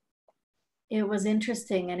it was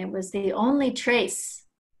interesting, and it was the only trace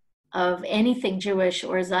of anything Jewish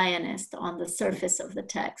or Zionist on the surface of the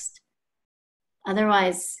text.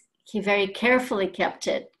 Otherwise, he very carefully kept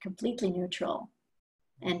it completely neutral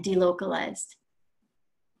and delocalized.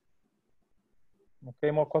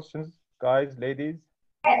 Okay, more questions, guys, ladies?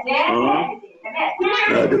 Dr.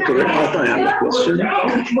 Rehat, I have a question.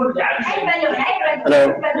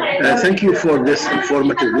 Hello. Thank you for this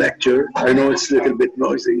informative lecture. I know it's a little bit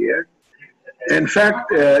noisy here. In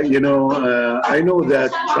fact, I know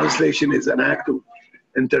that translation is an act of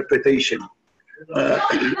interpretation.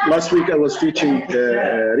 Last week I was teaching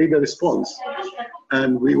reader response,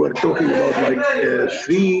 and we were talking about like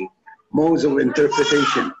 3 modes of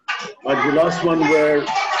interpretation. Like the last one where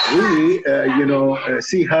we,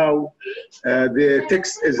 see how the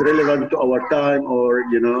text is relevant to our time, or,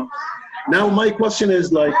 Now my question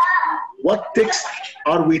is like, what text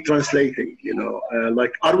are we translating?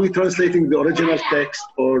 Like, are we translating the original text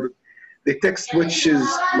or the text which is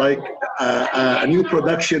like a new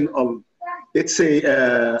production of, let's say,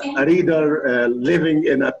 a reader living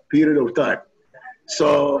in a period of time?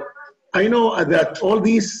 So I know that all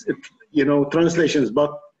these, translations,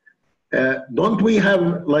 but don't we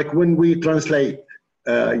have, like, when we translate,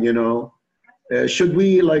 should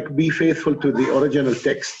we like be faithful to the original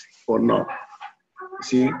text or not?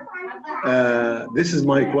 See, this is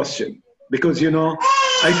my question, because,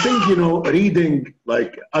 I think, reading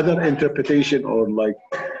like other interpretation, or like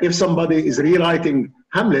if somebody is rewriting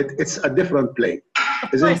Hamlet, it's a different play,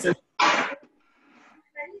 Of isn't course. it?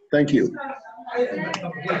 Thank you.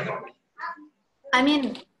 I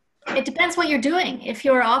mean, it depends what you're doing. If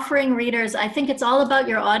you're offering readers, I think it's all about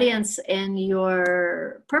your audience and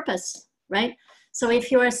your purpose, right? So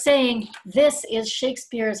if you're saying, this is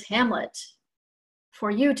Shakespeare's Hamlet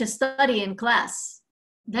for you to study in class,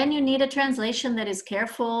 then you need a translation that is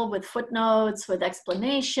careful with footnotes, with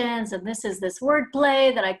explanations, and this is this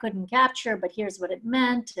wordplay that I couldn't capture, but here's what it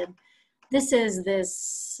meant, and this is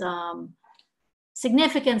this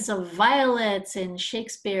significance of violets in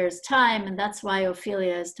Shakespeare's time, and that's why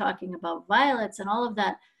Ophelia is talking about violets and all of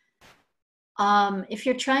that. If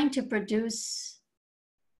you're trying to produce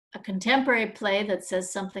a contemporary play that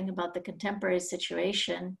says something about the contemporary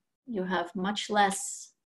situation, you have much less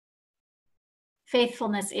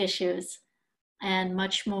faithfulness issues and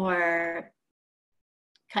much more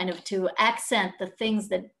kind of to accent the things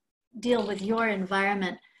that deal with your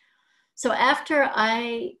environment. So after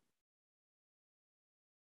I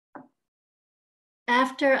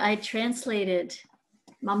translated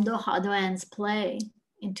Mamdouh Adouin's play,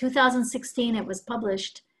 in 2016 it was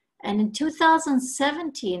published, and in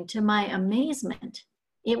 2017, to my amazement,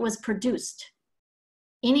 it was produced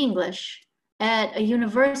in English at a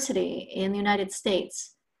university in the United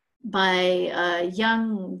States by a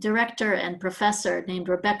young director and professor named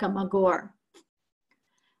Rebecca Magor.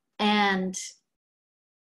 And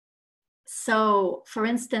so, for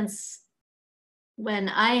instance, when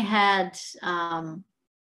I had,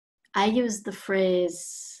 I used the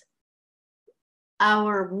phrase,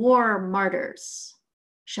 our war martyrs,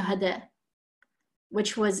 shahada,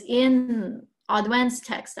 which was in Adouin's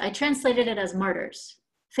text. I translated it as martyrs,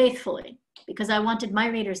 faithfully, because I wanted my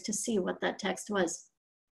readers to see what that text was.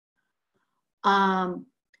 And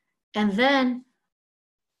then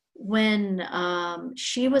when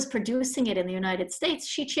she was producing it in the United States,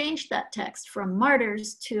 she changed that text from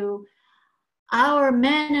martyrs to our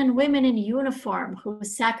men and women in uniform who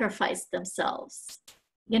sacrificed themselves.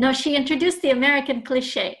 You know, she introduced the American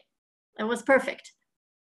cliche. It was perfect.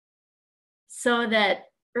 So that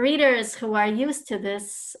readers who are used to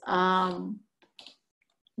this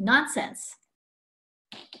nonsense,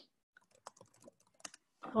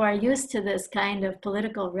 who are used to this kind of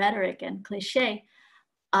political rhetoric and cliche,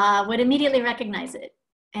 would immediately recognize it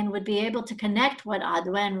and would be able to connect what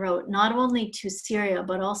Adouin wrote not only to Syria,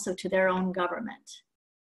 but also to their own government.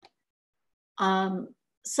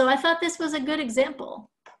 So I thought this was a good example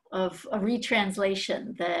of a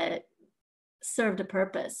retranslation that served a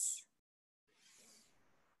purpose.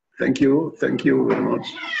 Thank you. Thank you very much.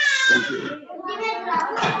 Thank you.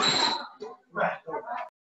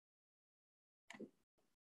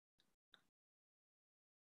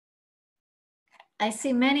 I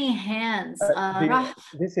see many hands.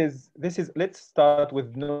 This is. Let's start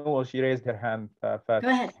with Noor. She raised her hand first. Go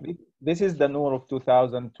ahead. This is the Noor of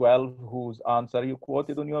 2012 whose answer you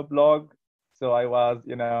quoted on your blog. So I was,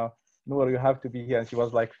 you know, Noor, you have to be here, and she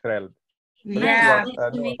was like thrilled. Yeah.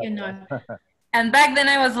 Noor. And back then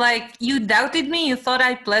I was like, you doubted me? You thought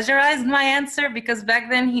I plagiarized my answer? Because back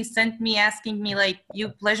then he sent me asking me like, you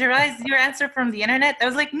plagiarized your answer from the internet? I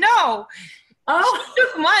was like, no. Oh, she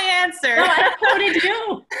took my answer. No, I quoted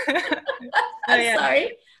you. I'm yeah.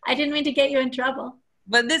 sorry. I didn't mean to get you in trouble.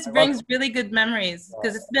 But this brings really good memories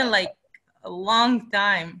because it's been like a long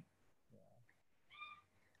time.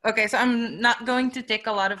 Okay, so I'm not going to take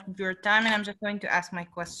a lot of your time and I'm just going to ask my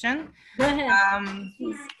question. Go ahead.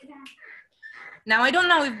 Now, I don't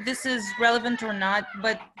know if this is relevant or not,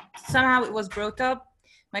 but somehow it was brought up.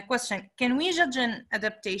 My question, can we judge an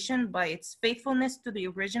adaptation by its faithfulness to the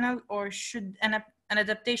original, or should an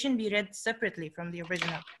adaptation be read separately from the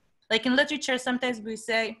original? Like in literature, sometimes we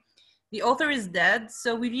say, the author is dead,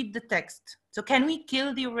 so we read the text. So can we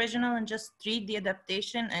kill the original and just read the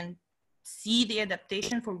adaptation and see the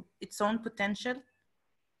adaptation for its own potential?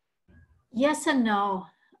 Yes and no.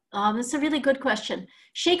 That's a really good question.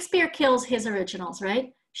 Shakespeare kills his originals,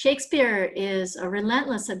 right? Shakespeare is a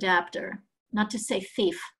relentless adapter, not to say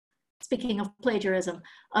thief, speaking of plagiarism,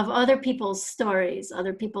 of other people's stories,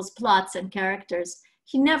 other people's plots and characters.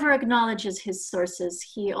 He never acknowledges his sources.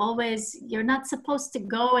 He always, you're not supposed to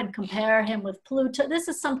go and compare him with Plutarch. This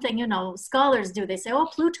is something, you know, scholars do. They say, oh,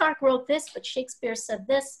 Plutarch wrote this, but Shakespeare said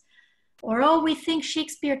this. Or, oh, we think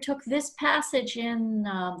Shakespeare took this passage in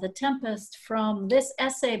The Tempest from this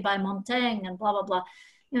essay by Montaigne and blah, blah, blah.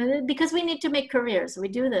 You know, because we need to make careers. We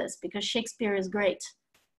do this because Shakespeare is great.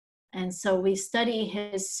 And so we study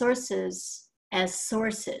his sources as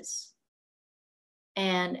sources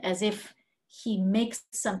and as if he makes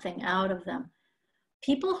something out of them.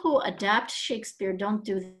 people who adapt Shakespeare don't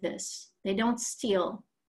do this. They don't steal.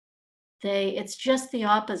 It's just the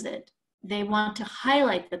opposite. They want to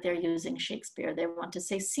highlight that they're using Shakespeare. They want to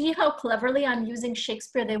say, see how cleverly I'm using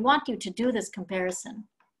Shakespeare. They want you to do this comparison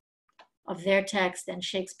of their text and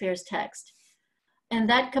Shakespeare's text. And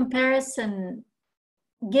that comparison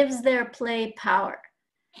gives their play power.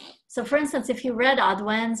 So for instance, if you read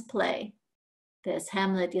Adwan's play, this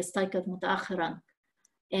Hamlet يستيقظ متأخرا,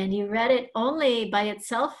 and you read it only by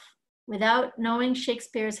itself without knowing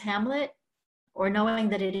Shakespeare's Hamlet or knowing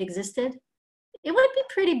that it existed, it would be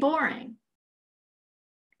pretty boring.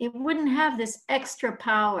 It wouldn't have this extra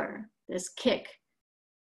power, this kick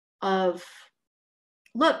of,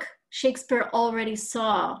 look, Shakespeare already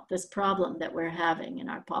saw this problem that we're having in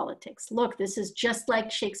our politics. Look, this is just like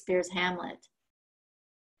Shakespeare's Hamlet.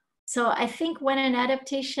 So I think when an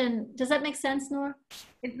adaptation, does that make sense, Noor?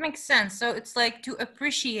 It makes sense. So it's like, to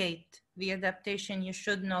appreciate the adaptation, you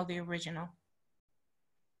should know the original.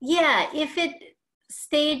 Yeah, if it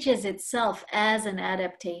stages itself as an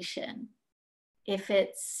adaptation, if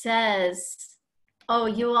it says, oh,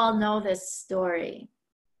 you all know this story.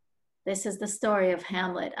 This is the story of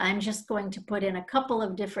Hamlet. I'm just going to put in a couple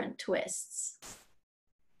of different twists.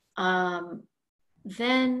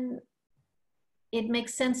 Then it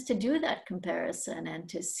makes sense to do that comparison and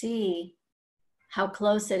to see how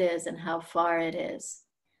close it is and how far it is.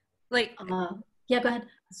 Like, yeah, go ahead.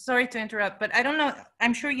 Sorry to interrupt, but I don't know.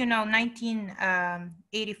 I'm sure you know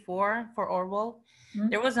 1984 for Orwell. Mm-hmm.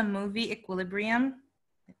 There was a movie, Equilibrium.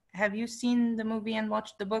 Have you seen the movie and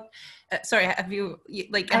watched the book? Sorry, have you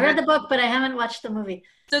like? I read the book, but I haven't watched the movie.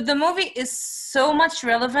 So the movie is so much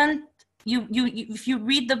relevant. You if you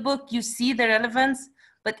read the book, you see the relevance,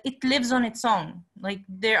 but it lives on its own. Like,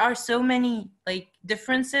 there are so many like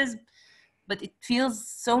differences, but it feels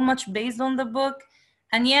so much based on the book,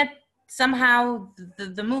 and yet somehow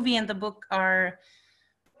the movie and the book are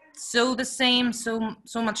so the same, so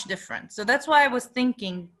much different. So that's why I was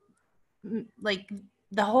thinking, like,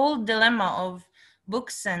 the whole dilemma of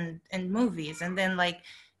books and movies, and then like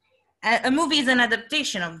a movie is an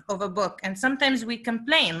adaptation of a book, and sometimes we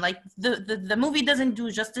complain like the movie doesn't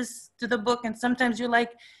do justice to the book, and sometimes you're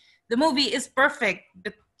like, the movie is perfect,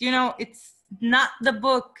 but you know, it's not the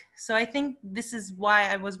book. So I think this is why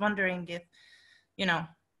I was wondering if, you know,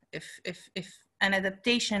 if an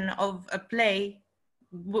adaptation of a play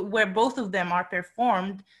where both of them are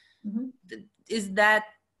performed, mm-hmm. is that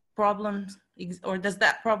problem, or does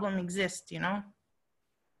that problem exist, you know?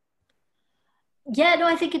 Yeah, no,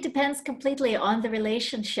 I think it depends completely on the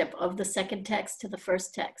relationship of the second text to the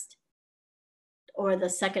first text, or the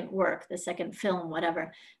second work, the second film,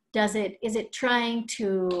 whatever. Is it trying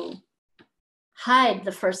to hide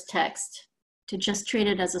the first text, to just treat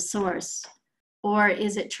it as a source? Or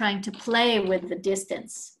is it trying to play with the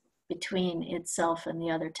distance between itself and the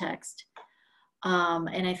other text?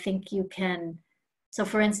 And I think you can, so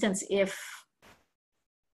for instance, if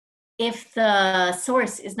the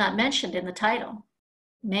source is not mentioned in the title,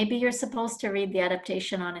 maybe you're supposed to read the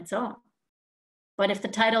adaptation on its own. But if the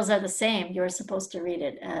titles are the same, you're supposed to read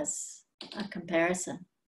it as a comparison.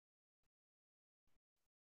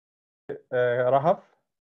 Rahaf?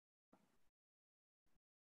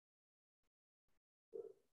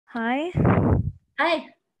 Hi. Hi.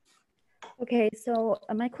 Okay, so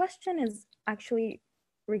my question is actually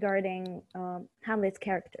regarding Hamlet's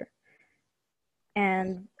character.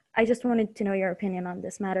 And I just wanted to know your opinion on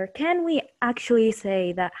this matter. Can we actually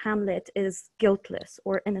say that Hamlet is guiltless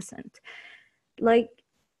or innocent? Like,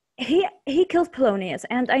 he killed Polonius,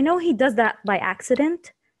 and I know he does that by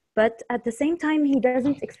accident, but at the same time, he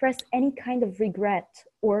doesn't express any kind of regret,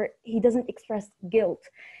 or he doesn't express guilt.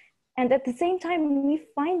 And at the same time, we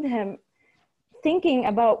find him thinking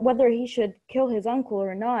about whether he should kill his uncle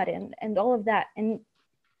or not, and all of that. And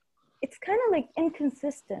it's kind of like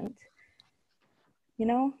inconsistent, you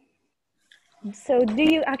know? So do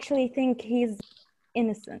you actually think he's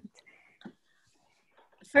innocent?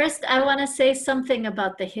 First, I want to say something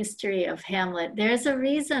about the history of Hamlet. There's a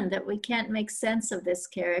reason that we can't make sense of this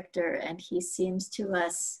character, and he seems to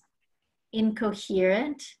us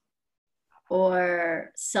incoherent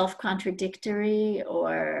or self-contradictory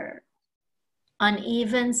or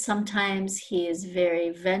uneven. Sometimes he is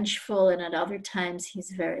very vengeful, and at other times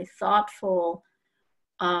he's very thoughtful.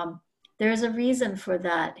 There's a reason for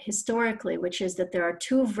that historically, which is that there are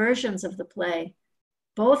two versions of the play,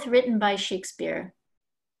 both written by Shakespeare.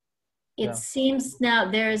 It seems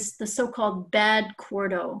now there's the so-called bad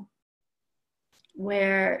quarto,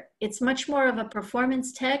 where it's much more of a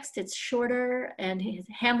performance text. It's shorter, and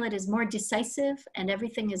Hamlet is more decisive, and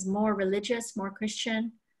everything is more religious, more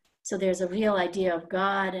Christian. So there's a real idea of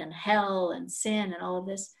God and hell and sin and all of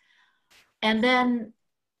this. And then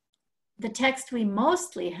the text we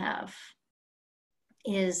mostly have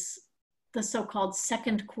is the so-called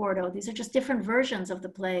second quarto. These are just different versions of the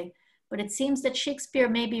play, but it seems that Shakespeare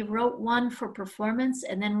maybe wrote one for performance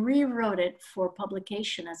and then rewrote it for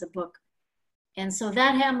publication as a book. And so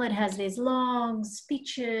that Hamlet has these long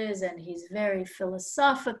speeches and he's very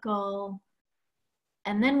philosophical.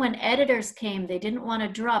 And then when editors came, they didn't want to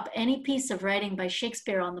drop any piece of writing by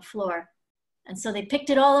Shakespeare on the floor. And so they picked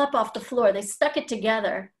it all up off the floor. They stuck it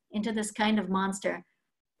together into this kind of monster.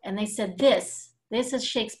 And they said, this is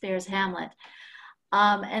Shakespeare's Hamlet.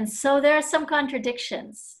 And so there are some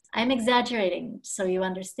contradictions. I'm exaggerating so you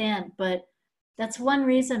understand, but that's one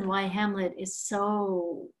reason why Hamlet is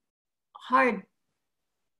so hard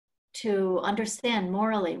to understand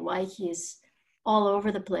morally, why he's all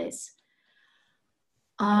over the place.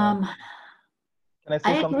 Can I say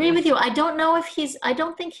I agree something? with you. I don't know if I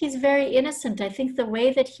don't think he's very innocent. I think the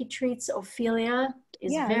way that he treats Ophelia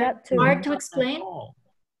is very hard to explain.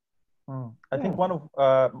 I think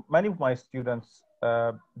many of my students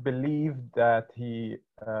believe that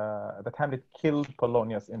that Hamlet killed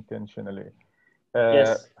Polonius intentionally.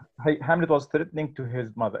 Yes. Hamlet was threatening to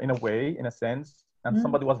his mother in a way, in a sense, and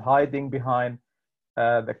somebody was hiding behind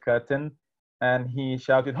the curtain, and he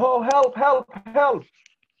shouted, "Oh, help, help, help!"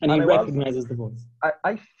 And he recognizes the voice.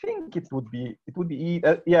 I think it would be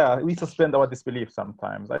we suspend our disbelief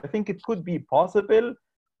sometimes. I think it could be possible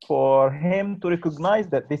for him to recognize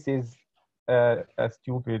that this is a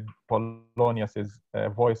stupid Polonius's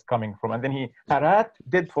voice coming from, and then a rat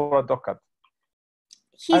did for a ducat.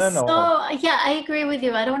 I don't know. Yeah, I agree with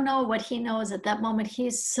you. I don't know what he knows at that moment.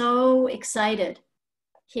 He's so excited.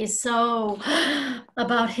 He's so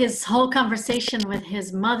about his whole conversation with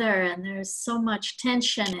his mother, and there's so much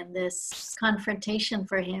tension in this confrontation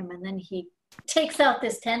for him. And then he takes out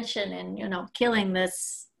this tension in, killing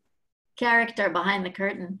this character behind the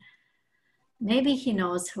curtain. Maybe he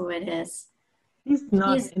knows who it is. He's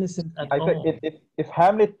not innocent at all. I think if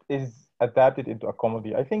Hamlet is adapted into a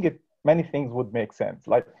comedy, I think many things would make sense.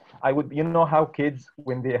 Like how kids,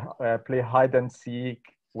 when they play hide and seek,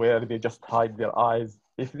 where they just hide their eyes.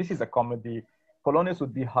 If this is a comedy, Polonius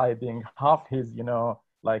would be hiding half his,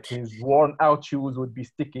 his worn out shoes would be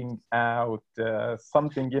sticking out,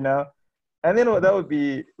 something, and that would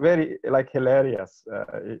be very hilarious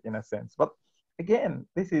in a sense. But again,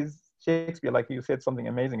 this is Shakespeare, like you said something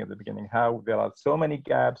amazing at the beginning, how there are so many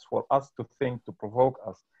gaps for us to think, to provoke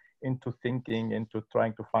us into thinking, into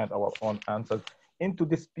trying to find our own answers, into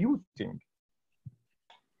disputing.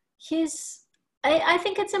 I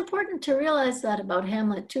think it's important to realize that about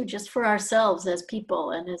Hamlet too, just for ourselves as people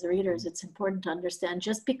and as readers. It's important to understand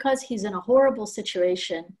just because he's in a horrible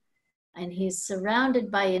situation and he's surrounded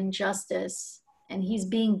by injustice and he's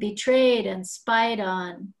being betrayed and spied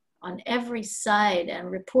on every side and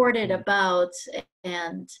reported about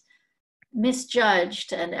and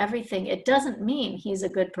misjudged and everything, it doesn't mean he's a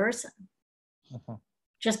good person.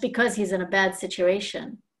 Just because he's in a bad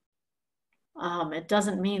situation, it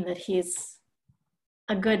doesn't mean that he's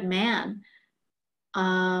a good man.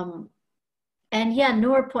 And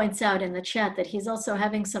Noor points out in the chat that he's also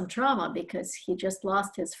having some trauma because he just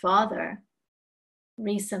lost his father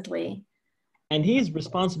recently. And he's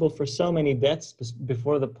responsible for so many deaths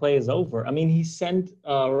before the play is over. I mean, he sent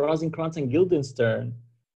Rosencrantz and Guildenstern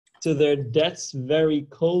to their deaths very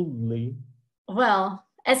coldly. Well,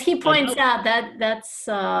 as he points out, that's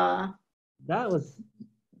that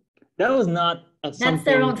was not that's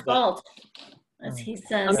their own fault, as he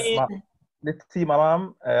says. I mean, let's see,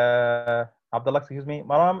 Maram. Abdullah, excuse me.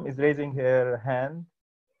 Maram is raising her hand.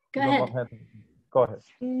 Go ahead. Go ahead.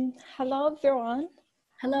 Hello, everyone.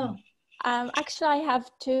 Hello. Actually, I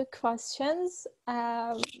have two questions.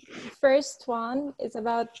 First one is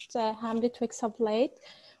about Hamlet Wakes Up Late.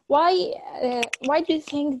 Why do you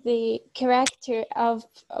think the character of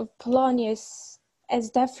Polonius is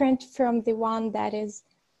different from the one that is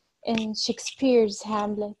in Shakespeare's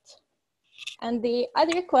Hamlet? And the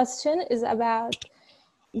other question is about,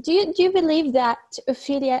 do you believe that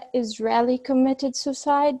Ophelia is really committed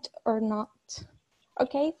suicide or not?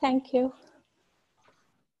 Okay, thank you.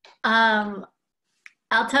 I'll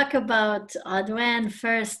talk about Audouin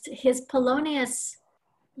first. His Polonius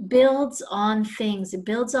builds on things, it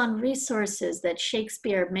builds on resources that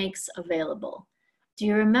Shakespeare makes available. Do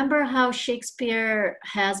you remember how Shakespeare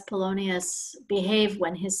has Polonius behave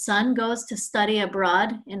when his son goes to study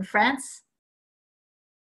abroad in France?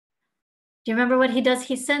 Do you remember what he does?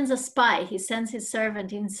 He sends a spy. He sends his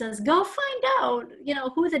servant and says, go find out,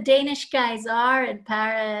 who the Danish guys are in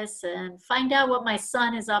Paris and find out what my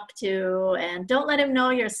son is up to and don't let him know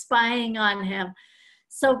you're spying on him.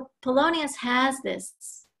 So Polonius has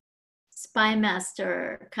this spy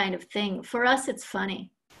master kind of thing. For us, it's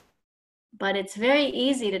funny, but it's very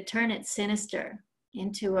easy to turn it sinister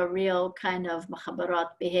into a real kind of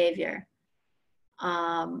mukhabarat behavior.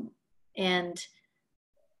 And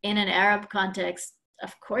in an Arab context,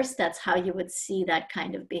 of course, that's how you would see that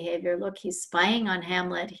kind of behavior. Look, he's spying on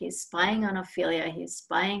Hamlet, he's spying on Ophelia, he's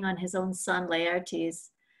spying on his own son, Laertes.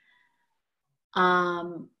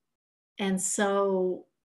 And so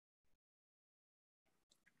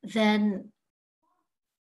then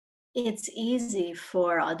it's easy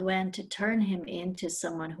for Adwan to turn him into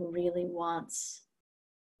someone who really wants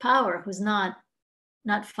power, who's not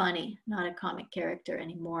funny, not a comic character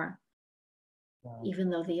anymore. Even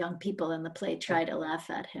though the young people in the play try to laugh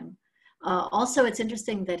at him. Also, it's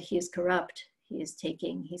interesting that he's corrupt. He's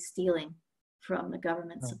stealing from the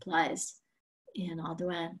government supplies in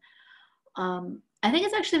Adwan. I think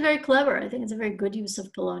it's actually very clever. I think it's a very good use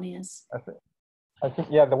of Polonius. I think,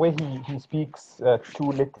 yeah, the way he speaks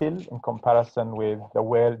too little in comparison with the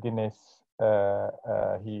worldliness, how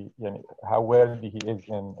worldly he is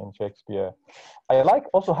in Shakespeare. I like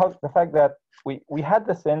also how the fact that we had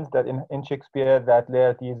the sense that in Shakespeare that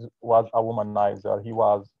Laertes was a womanizer. He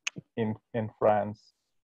was in France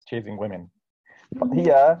chasing women. But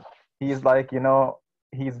here he's like,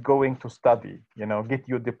 he's going to study, get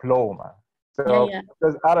your diploma. So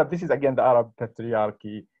because this is again the Arab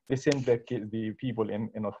patriarchy. They send the people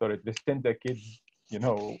in authority. They send their kids,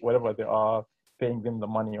 wherever they are, paying them the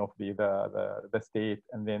money of the state,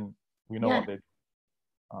 and then we know what they do.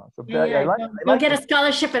 Go get a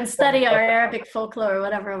scholarship and study our Arabic folklore or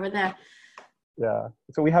whatever over there. Yeah.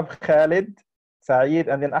 So we have Khalid, Saeed,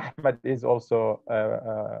 and then Ahmed is also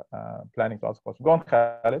planning to ask questions. Go on,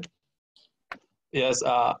 Khalid. Yes.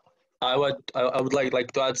 I would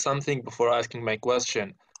like to add something before asking my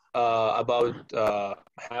question about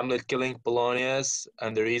Hamlet killing Polonius,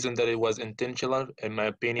 and the reason that it was intentional. In my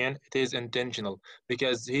opinion, it is intentional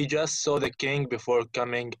because he just saw the king before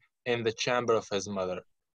coming in the chamber of his mother.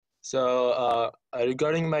 So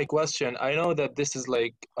regarding my question, I know that this is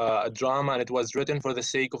like a drama and it was written for the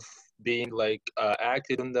sake of being like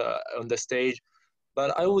acted on the stage,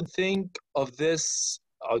 but I would think of this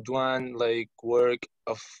Adwan like work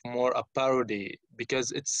of more a parody,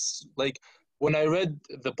 because it's like when I read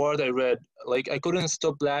the part I read, like I couldn't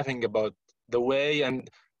stop laughing about the way and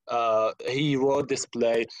he wrote this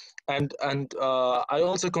play, and I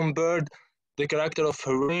also compared the character of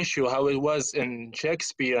Horatio, how it was in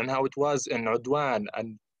Shakespeare and how it was in Adwan,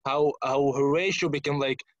 and how Horatio became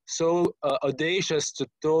like so audacious to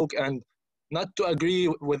talk and not to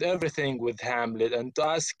agree with everything with Hamlet and to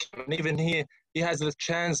ask him, and even he has the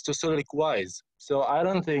chance to soliloquize. So I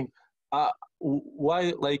don't think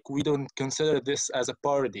why like we don't consider this as a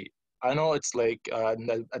parody. I know it's like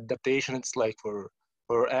an adaptation, it's like for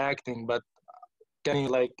acting, but can you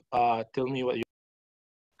like tell me what you?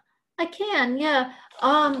 I can, yeah.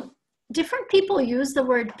 Different people use the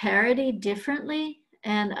word parody differently,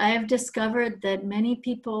 and I have discovered that many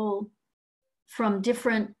people from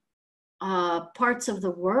different parts of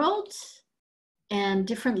the world and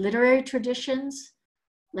different literary traditions,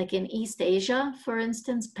 like in East Asia, for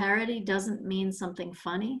instance, parody doesn't mean something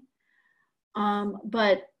funny.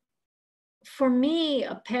 But for me,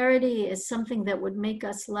 a parody is something that would make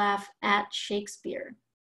us laugh at Shakespeare.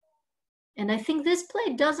 And I think this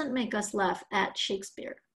play doesn't make us laugh at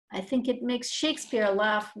Shakespeare. I think it makes Shakespeare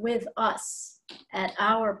laugh with us at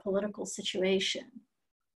our political situation.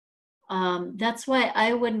 That's why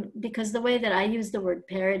I wouldn't, because the way that I use the word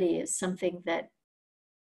parody is something that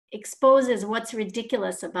exposes what's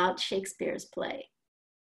ridiculous about Shakespeare's play.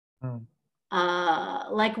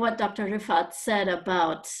 Like what Dr. Rifat said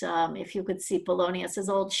about if you could see Polonius's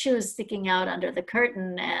old shoes sticking out under the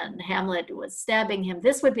curtain and Hamlet was stabbing him,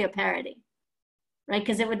 this would be a parody, right?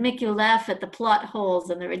 Because it would make you laugh at the plot holes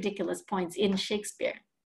and the ridiculous points in Shakespeare.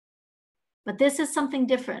 But this is something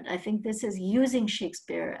different. I think this is using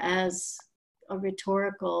Shakespeare as a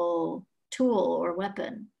rhetorical tool or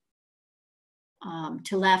weapon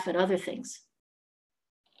to laugh at other things.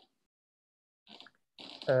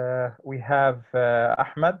 We have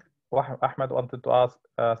Ahmed. Ahmed wanted to ask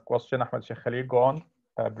a question. Ahmed Sheikh Khalil, go on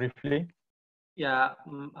briefly. Yeah,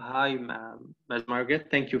 hi, Ms. Margaret.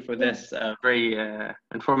 Thank you for this very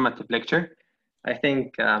informative lecture. I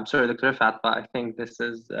think, I'm sorry, Dr. Rifat, but I think this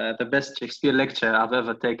is the best Shakespeare lecture I've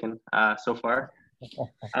ever taken so far.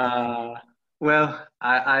 Well,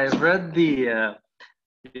 I read the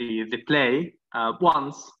play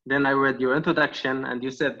once. Then I read your introduction, and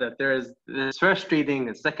you said that there is this first reading,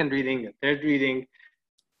 a second reading, a third reading,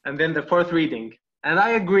 and then the fourth reading. And I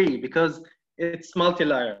agree because it's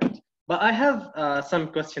multi-layered. But I have some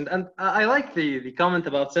questions, and I like the comment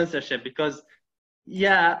about censorship because,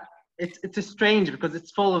 yeah, it's strange because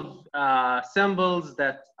it's full of symbols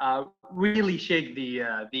that really shake the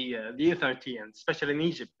authority, and especially in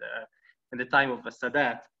Egypt in the time of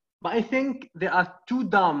Sadat. But I think they are too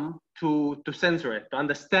dumb to censor it, to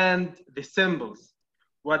understand the symbols.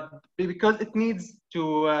 Because it needs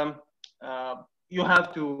to. You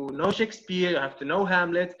have to know Shakespeare, you have to know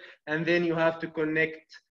Hamlet, and then you have to connect.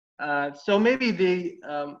 So maybe they,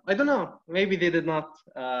 I don't know, maybe they did not,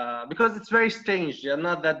 because it's very strange. They're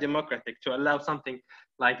not that democratic to allow something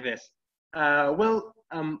like this.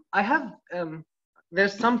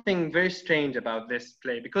 There's something very strange about this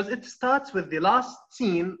play because it starts with the last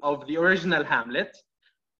scene of the original Hamlet,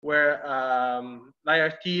 where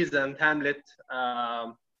Laertes and Hamlet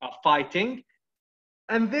are fighting.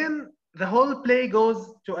 And then the whole play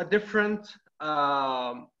goes to a different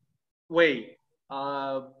way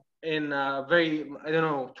in very, I don't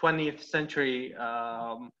know, 20th century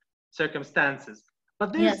circumstances.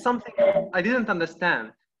 But there's something I didn't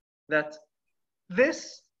understand, that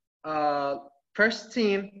this first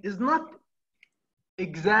scene is not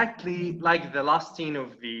exactly like the last scene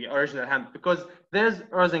of the original Hamlet, because there's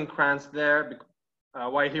Rosencrantz there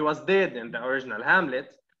while he was dead in the original Hamlet,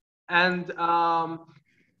 and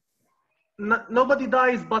nobody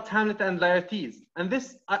dies but Hamlet and Laertes. And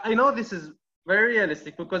this, I know this is very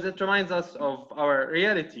realistic because it reminds us of our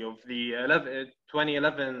reality of the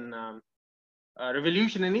 2011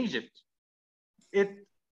 revolution in Egypt.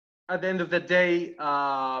 At the end of the day,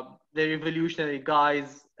 the revolutionary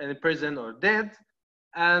guys in prison or dead,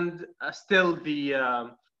 and still the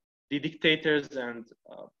dictators, and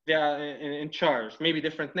they are in charge. Maybe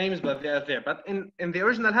different names, but they are there. But in the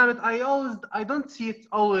original Hamlet, I don't see it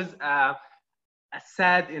always a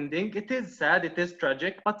sad ending. It is sad, it is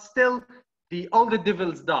tragic, but still all the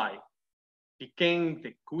devils die. The king,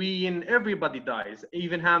 the queen, everybody dies.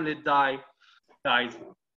 Even Hamlet dies.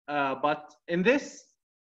 But in this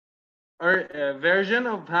version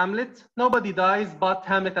of Hamlet, nobody dies but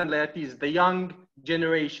Hamlet and Laertes, the young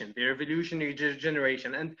generation, the revolutionary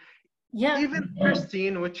generation. And even the first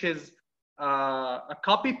scene, which is a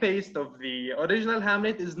copy-paste of the original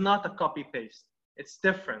Hamlet, is not a copy-paste. It's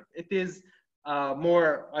different. It is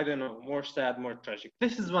more, I don't know, more sad, more tragic.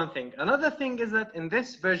 This is one thing. Another thing is that in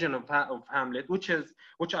this version of Hamlet, which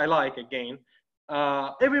I like again,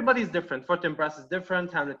 everybody is different. Fortinbras is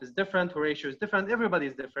different, Hamlet is different, Horatio is different, everybody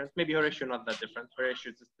is different. Maybe Horatio not that different,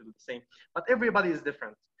 Horatio is still the same, but everybody is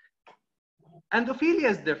different. And Ophelia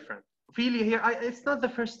is different. Ophelia here, it's not the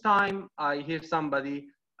first time I hear somebody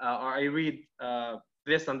or I read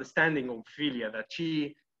this understanding of Ophelia, that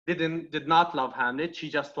she did not love Hamlet. She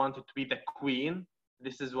just wanted to be the queen.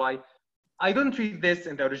 This is why I don't read this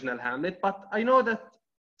in the original Hamlet, but I know that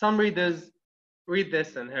some readers read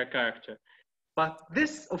this in her character. But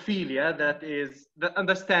this Ophelia that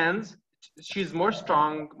understands, she's more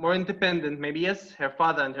strong, more independent. Maybe yes, her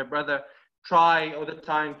father and her brother try all the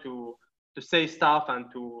time to say stuff and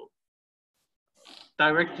to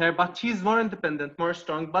direct her, but she's more independent, more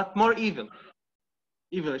strong, but more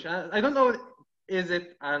evilish. I don't know, is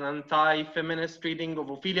it an anti-feminist reading of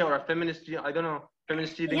Ophelia or a feminist reading? I don't know.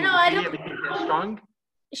 Feminist reading of Ophelia because they're strong?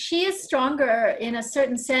 She is stronger in a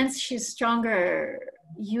certain sense. She's stronger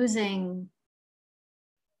using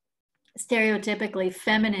stereotypically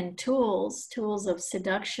feminine tools of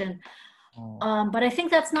seduction. But I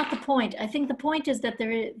think that's not the point. I think the point is that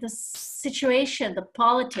the situation, the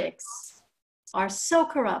politics are so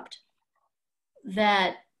corrupt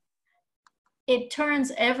that it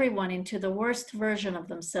turns everyone into the worst version of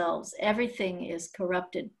themselves. Everything is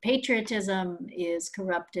corrupted. Patriotism is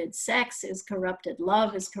corrupted. Sex is corrupted.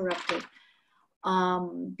 Love is corrupted.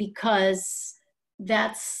 Because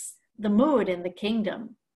that's the mood in the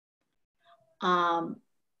kingdom.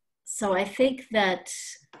 So I think that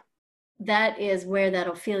is where that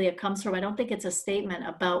Ophelia comes from. I don't think it's a statement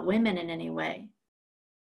about women in any way,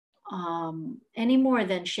 any more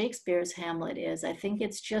than Shakespeare's Hamlet is. I think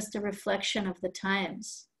it's just a reflection of the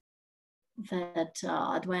times that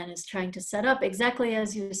Adwan is trying to set up. Exactly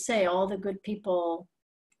as you say, all the good people,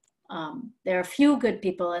 there are few good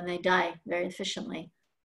people and they die very efficiently,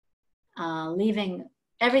 leaving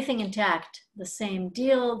everything intact, the same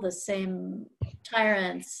deal, the same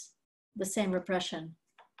tyrants, the same repression.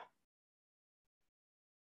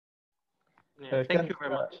 Yeah, thank you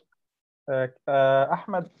very much.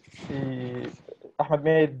 Ahmed, Ahmed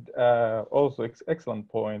made also excellent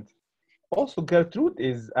point. Also, Gertrude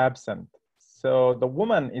is absent, so the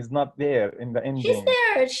woman is not there in the ending. She's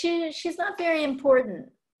there. She's not very important.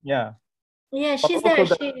 Yeah. Yeah, But she's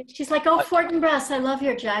also there. She's like, oh, Fortinbras, I love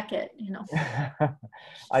your jacket. You know.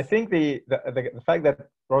 I think the fact that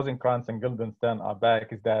Rosencrantz and Guildenstern are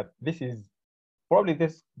back is that this is probably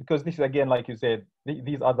because this is again, like you said,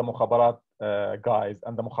 these are the Mukhabarat guys,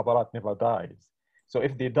 and the Mukhabarat never dies. So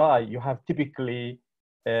if they die, you have typically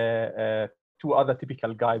two other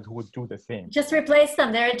typical guys who would do the same. Just replace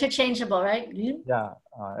them. They're interchangeable, right? Yeah,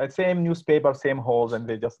 same newspaper, same holes, and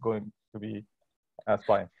they're just going to be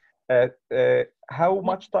fine. How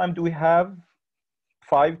much time do we have?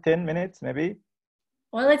 5-10 minutes, maybe?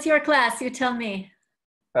 Well, it's your class. You tell me.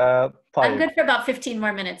 I'm good for about 15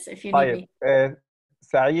 more minutes if you need me.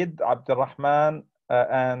 Saeed, Abdurrahman,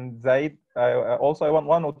 and Zaid. Also, I want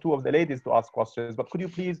one or two of the ladies to ask questions, but could you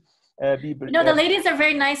please be brief? No, the ladies are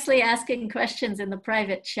very nicely asking questions in the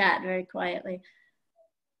private chat, very quietly.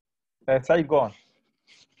 Saeed, go on.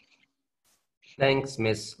 Thanks,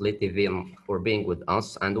 Ms. Litvin, for being with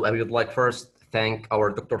us. And I would like first thank our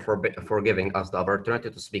doctor for giving us the opportunity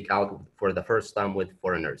to speak out for the first time with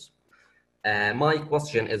foreigners. My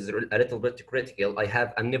question is a little bit critical. I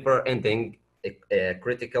have a never-ending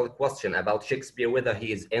critical question about Shakespeare, whether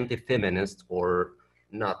he is anti-feminist or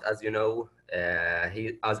not. As you know,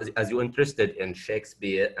 as you're interested in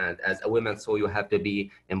Shakespeare and as a woman, so you have to be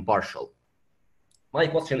impartial. My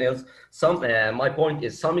question is, my point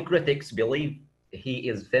is, some critics believe he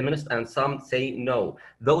is feminist and some say no.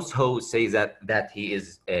 Those who say that he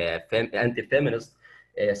is anti-feminist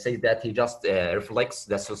say that he just reflects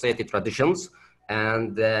the society traditions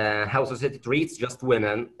and how society treats just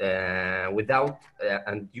women without,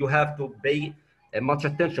 and you have to pay much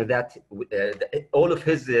attention that all of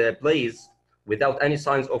his plays without any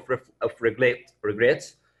signs of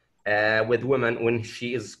regrets with women when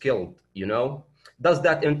she is killed, you know? Does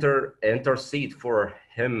that intercede for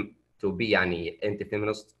him to be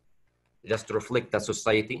anti-feminist, just to reflect the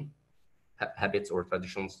society habits or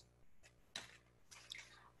traditions?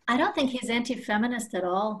 I don't think he's anti-feminist at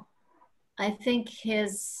all. I think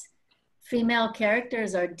his female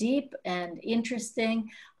characters are deep and interesting.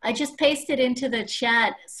 I just pasted into the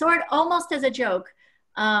chat, almost as a joke,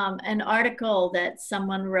 an article that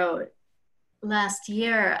someone wrote last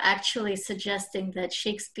year actually suggesting that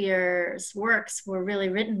Shakespeare's works were really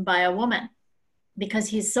written by a woman because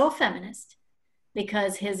he's so feminist,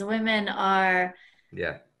 because his women are,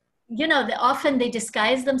 you know, often they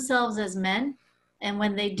disguise themselves as men. And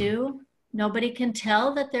when they do, nobody can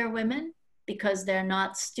tell that they're women because they're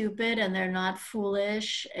not stupid and they're not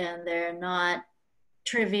foolish and they're not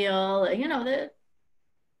trivial. You know,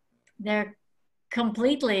 they're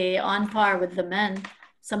completely on par with the men,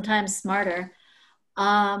 sometimes smarter.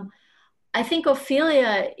 I think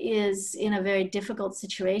Ophelia is in a very difficult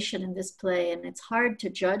situation in this play, and it's hard to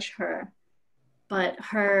judge her. But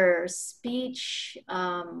her speech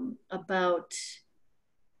about,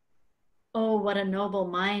 oh, what a noble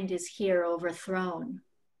mind is here overthrown,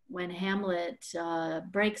 when Hamlet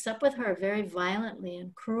breaks up with her very violently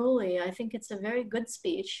and cruelly, I think it's a very good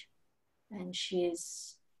speech. And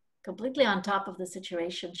she's completely on top of the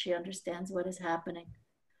situation. She understands what is happening.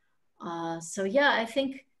 So yeah, I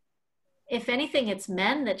think if anything, it's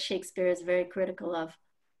men that Shakespeare is very critical of.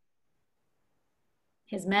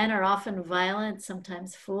 His men are often violent,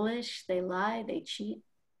 sometimes foolish. They lie, they cheat.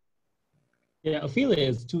 Yeah,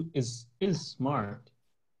 Ophelia is smart.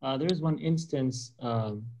 There's one instance.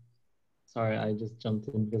 Sorry, I just jumped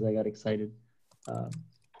in because I got excited.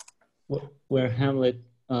 Where Hamlet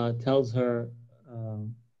tells her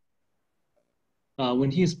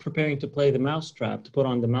when he's preparing to play the mousetrap, to put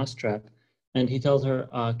on the mousetrap, and he tells her,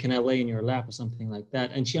 "Can I lay in your lap?" or something like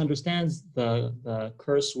that, and she understands the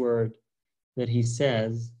curse word that he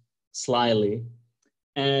says slyly,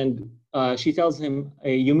 and she tells him,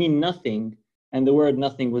 "You mean nothing." And the word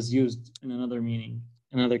nothing was used in another meaning,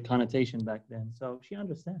 another connotation back then. So she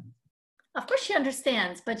understands. Of course she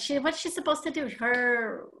understands, but what's she supposed to do?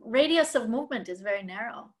 Her radius of movement is very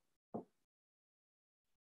narrow.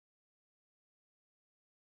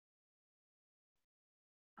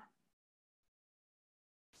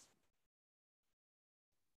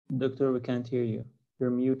 Doctor, we can't hear you. You're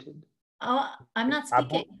muted. Oh, I'm not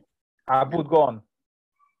speaking. Aboud, go on.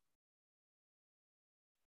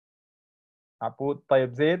 Aboud,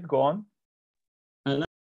 طيب Zaid, go on.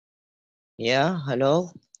 Yeah,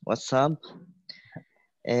 hello, what's up?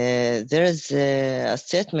 There is a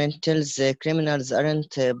statement tells criminals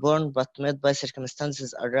aren't born but made by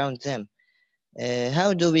circumstances around them.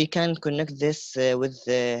 How do we can connect this with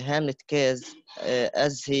the Hamlet case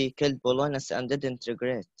as he killed Polonius and didn't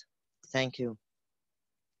regret? Thank you.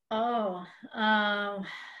 Oh,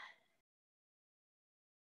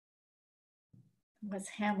 was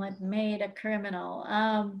Hamlet made a criminal?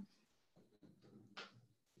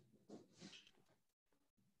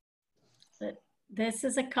 This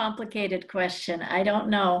is a complicated question. I don't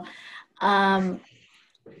know.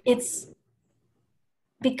 It's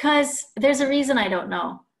because there's a reason I don't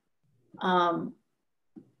know.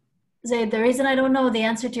 Zaid, the reason I don't know the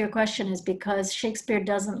answer to your question is because Shakespeare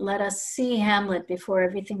doesn't let us see Hamlet before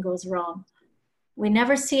everything goes wrong. We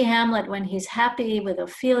never see Hamlet when he's happy with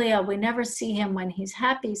Ophelia. We never see him when he's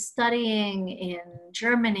happy studying in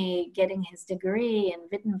Germany, getting his degree in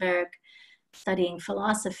Wittenberg, studying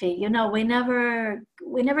philosophy. You know, we never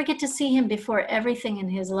get to see him before everything in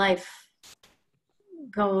his life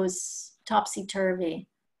goes topsy-turvy.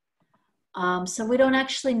 So we don't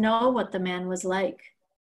actually know what the man was like.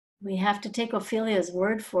 We have to take Ophelia's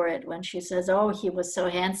word for it when she says, oh, he was so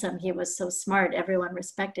handsome, he was so smart, everyone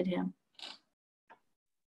respected him.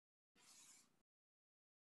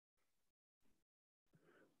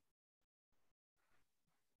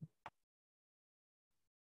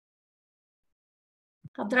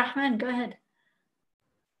 Abdurrahman, go ahead.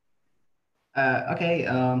 Okay,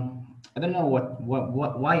 I don't know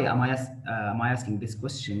why am I asking this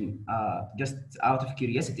question? Just out of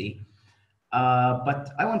curiosity.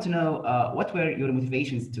 But I want to know what were your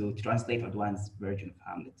motivations to translate Adwan's version of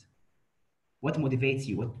Hamlet? What motivates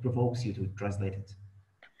you? What provokes you to translate it?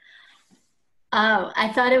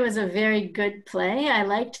 I thought it was a very good play. I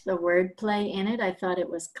liked the wordplay in it. I thought it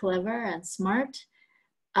was clever and smart.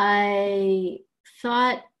 I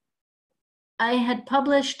thought I had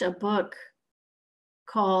published a book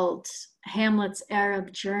called Hamlet's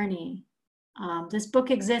Arab Journey. This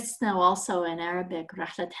book exists now also in Arabic,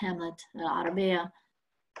 Rahlat Hamlet al-Arabiya.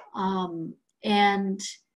 And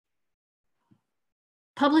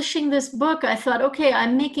publishing this book, I thought, okay,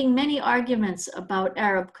 I'm making many arguments about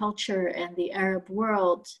Arab culture and the Arab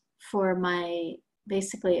world for my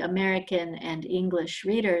basically American and English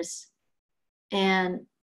readers. And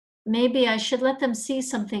maybe I should let them see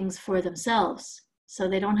some things for themselves so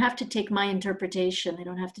they don't have to take my interpretation. They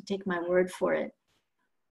don't have to take my word for it.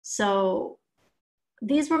 So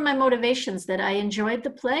these were my motivations, that I enjoyed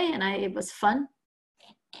the play and it was fun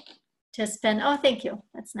to spend. Oh, thank you.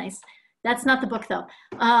 That's nice. That's not the book though.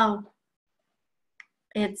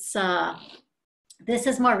 This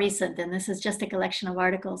is more recent, and this is just a collection of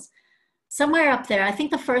articles. Somewhere up there, I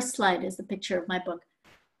think the first slide is the picture of my book.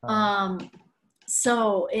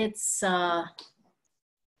 So anyway,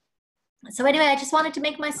 I just wanted to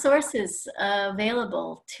make my sources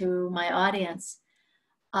available to my audience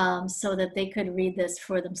so that they could read this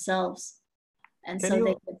for themselves and they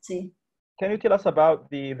could see. Can you tell us about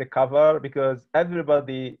the cover? Because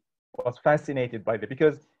everybody was fascinated by it,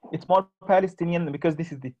 because it's more Palestinian, because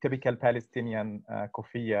this is the typical Palestinian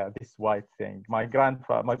kufiya, this white thing. My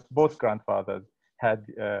both grandfathers had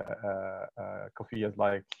kufiyas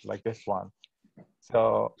like this one.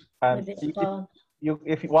 So, and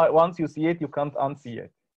once you see it, you can't unsee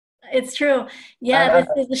it. It's true. Yeah, this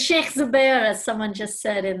is the Sheikh Zubair, as someone just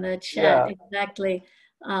said in the chat. Yeah. Exactly,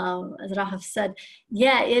 as Rahaf said.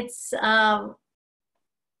 Yeah, it's,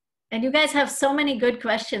 and you guys have so many good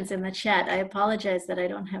questions in the chat. I apologize that I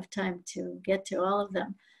don't have time to get to all of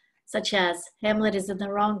them, such as Hamlet is in the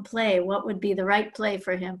wrong play. What would be the right play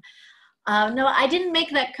for him? No, I didn't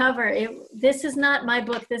make that cover. This is not my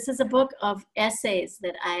book. This is a book of essays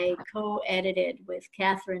that I co-edited with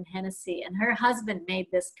Catherine Hennessy, and her husband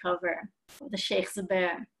made this cover for the Sheikh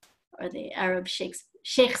Zubair, or the Arab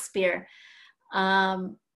Shakespeare.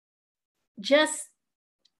 Just,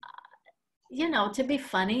 you know, to be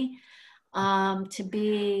funny, to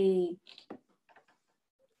be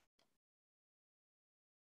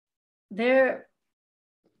there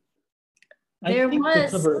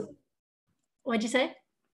was. What'd you say?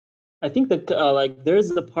 I think that like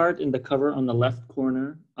there's a part in the cover on the left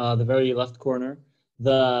corner, the very left corner,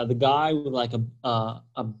 the guy with like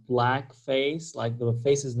a black face, like the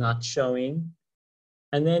face is not showing,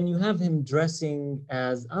 and then you have him dressing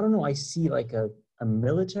as, I don't know, I see like a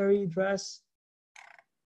military dress.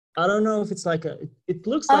 I don't know if it's like it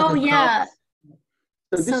looks like a yeah.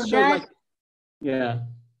 So this shows like, yeah,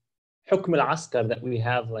 hukm al-askar that we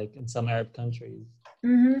have like in some Arab countries.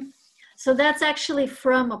 Mm-hmm. So that's actually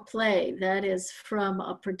from a play. That is from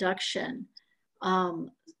a production.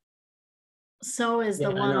 So is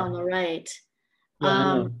the one on the right. Yeah,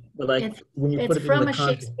 I know. But like when you put it in the from a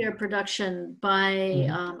Shakespeare production by,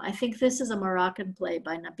 I think this is a Moroccan play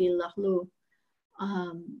by Nabil Lahlou.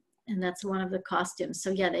 And that's one of the costumes.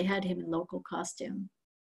 So yeah, they had him in local costume.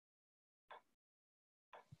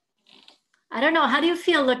 I don't know. How do you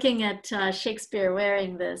feel looking at Shakespeare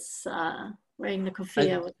wearing this, wearing the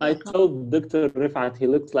kufiya? I told Dr. Rifat he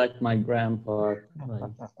looked like my grandpa,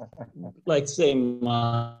 like same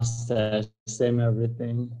mustache, same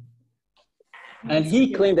everything. And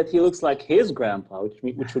he claimed that he looks like his grandpa,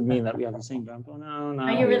 which would mean that we have the same grandpa. No.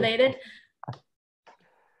 Are you related?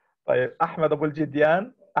 طيب, Ahmed Abul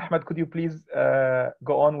Jidyan. Ahmed, could you please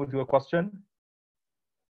go on with your question?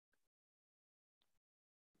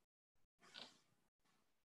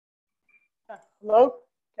 Hello,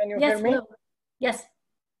 can you hear me? Hello. Yes.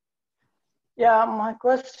 Yeah, my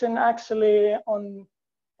question actually on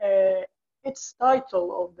its title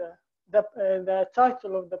of the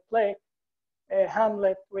title of the play,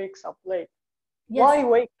 Hamlet Wakes Up Late. Yes. Why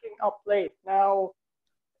waking up late now?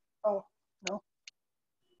 Oh no.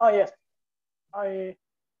 Oh yes, I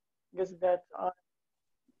guess that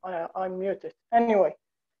I'm muted. Anyway.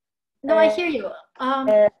 No, I hear you.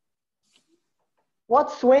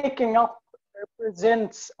 What's waking up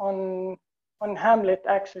represents on Hamlet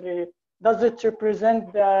actually? Does it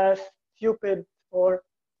represent the stupid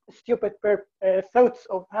thoughts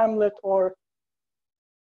of Hamlet, or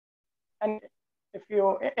and if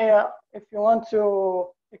you want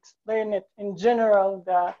to explain it in general,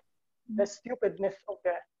 the stupidness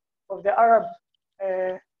of the Arab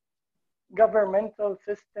governmental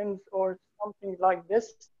systems or something like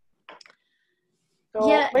this? So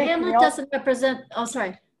yeah, Hamlet doesn't represent. Oh,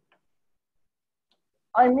 sorry.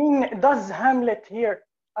 I mean, does Hamlet here,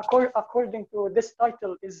 according to this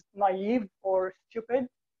title, is naive or stupid?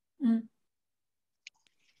 Mm.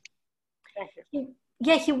 Thank you.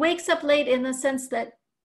 Yeah, he wakes up late in the sense that,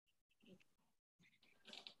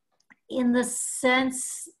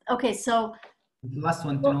 okay, so. The last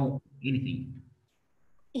one to know anything.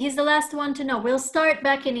 He's the last one to know. We'll start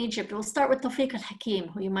back in Egypt. We'll start with Tawfiq al-Hakim,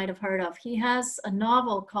 who you might have heard of. He has a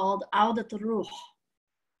novel called Awdat al-Ruh,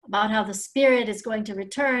 about how the spirit is going to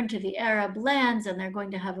return to the Arab lands and they're going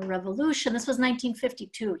to have a revolution. This was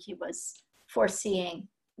 1952, he was foreseeing,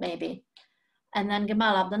 maybe. And then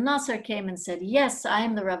Gamal Abdel Nasser came and said, yes, I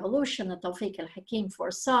am the revolution that Tawfiq al-Hakim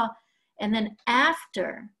foresaw. And then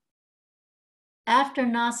after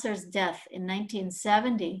Nasser's death in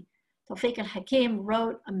 1970, Tawfiq al-Hakim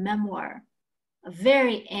wrote a memoir, a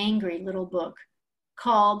very angry little book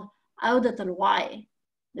called Awdat al-Wa'i,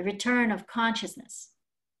 The Return of Consciousness.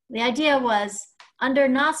 The idea was, under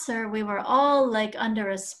Nasser, we were all like under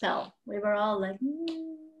a spell. We were all like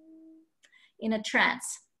in a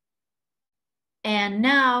trance. And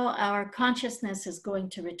now our consciousness is going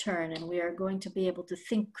to return and we are going to be able to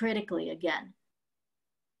think critically again.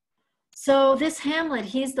 So this Hamlet,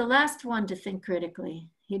 he's the last one to think critically.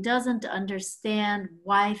 He doesn't understand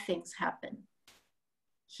why things happen.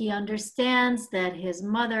 He understands that his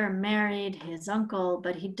mother married his uncle,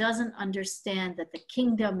 but he doesn't understand that the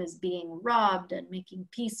kingdom is being robbed and making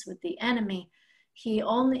peace with the enemy.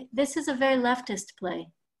 This is a very leftist play.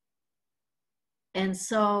 And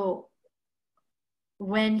so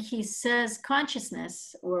when he says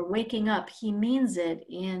consciousness or waking up, he means it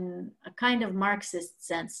in a kind of Marxist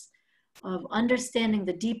sense of understanding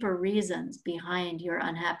the deeper reasons behind your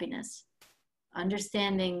unhappiness,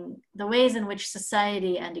 understanding the ways in which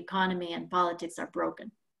society and economy and politics are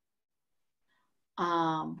broken.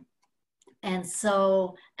 And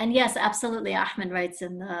yes, absolutely, Ahmed writes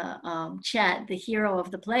in the chat, the hero of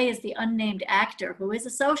the play is the unnamed actor who is a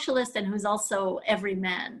socialist and who's also every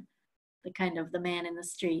man, the man in the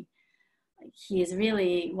street. He is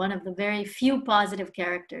really one of the very few positive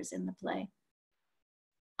characters in the play.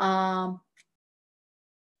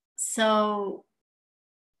 So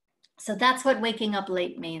that's what waking up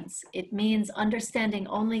late means. It means understanding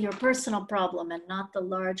only your personal problem and not the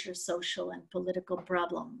larger social and political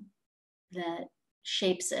problem that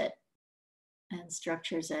shapes it and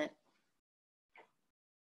structures it.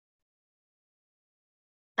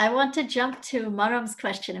 I want to jump to Maram's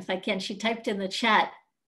question, if I can. She typed in the chat,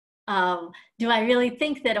 do I really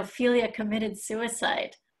think that Ophelia committed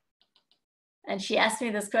suicide? And she asked me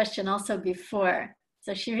this question also before.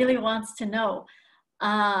 So she really wants to know.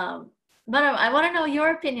 But I want to know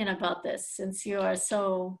your opinion about this, since you are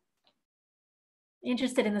so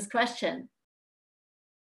interested in this question.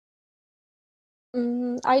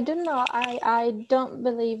 I don't know. I don't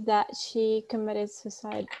believe that she committed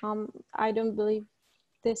suicide. I don't believe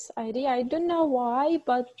this idea. I don't know why,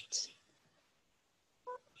 but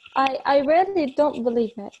I really don't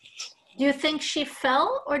believe it. Do you think she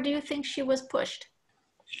fell or do you think she was pushed?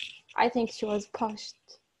 I think she was pushed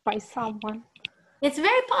by someone. It's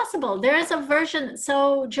very possible. There is a version.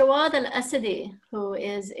 So Jawad al-Asadi, who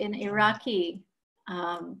is an Iraqi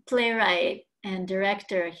playwright and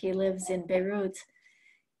director, he lives in Beirut.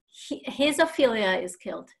 His Ophelia is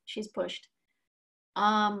killed. She's pushed.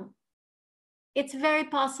 It's very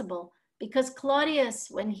possible because Claudius,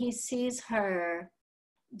 when he sees her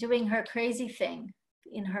doing her crazy thing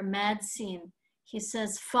in her mad scene, he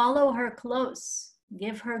says, "Follow her close.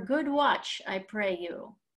 Give her good watch, I pray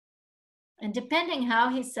you." And depending how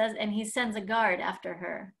he says, and he sends a guard after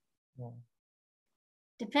her. Yeah.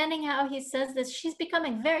 Depending how he says this, she's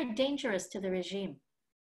becoming very dangerous to the regime.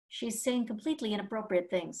 She's saying completely inappropriate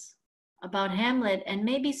things about Hamlet and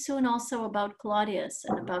maybe soon also about Claudius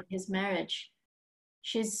and about his marriage.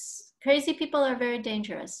 Crazy people are very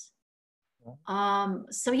dangerous.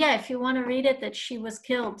 So yeah, if you want to read it that she was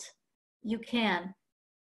killed, you can.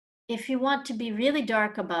 If you want to be really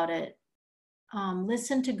dark about it,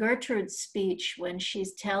 listen to Gertrude's speech when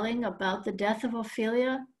she's telling about the death of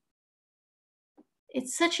Ophelia.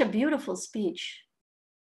 It's such a beautiful speech.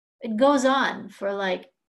 It goes on for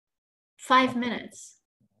like 5 minutes.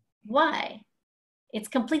 Why? It's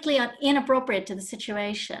completely inappropriate to the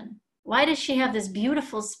situation. Why does she have this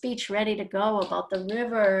beautiful speech ready to go about the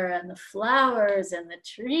river and the flowers and the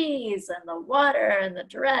trees and the water and the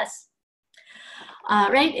dress?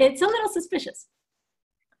 Right? It's a little suspicious.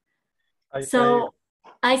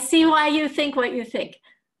 I see why you think what you think.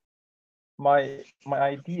 My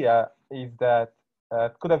idea is that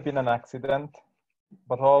it could have been an accident,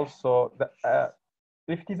 but also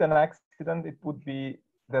if it is an accident, it would be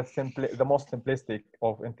the most simplistic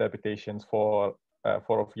of interpretations for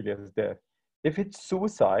Ophelia's death. If it's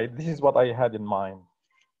suicide, this is what I had in mind.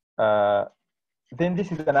 Then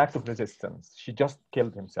this is an act of resistance. She just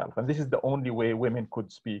killed himself. And this is the only way women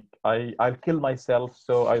could speak. I'll kill myself,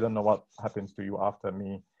 so I don't know what happens to you after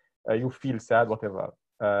me. You feel sad, whatever.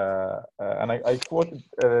 And I quoted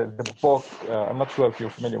the book, I'm not sure if you're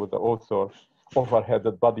familiar with the author, Over Her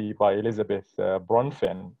Dead Body by Elizabeth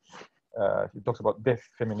Bronfen. He talks about death,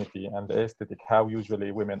 femininity, and the aesthetic, how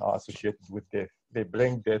usually women are associated with death. They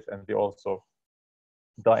bring death and they also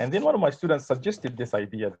die. And then one of my students suggested this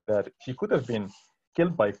idea that she could have been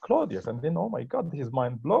killed by Claudius. And then, oh my God, this is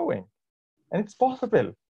mind-blowing. And it's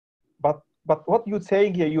possible. But what you're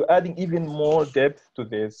saying here, you're adding even more depth to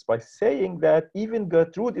this by saying that even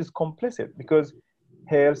Gertrude is complicit because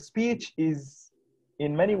her speech is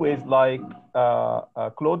in many ways like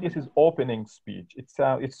Claudius's opening speech. It's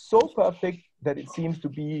so perfect that it seems to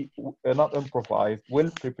be not improvised,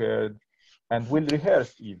 well prepared, and well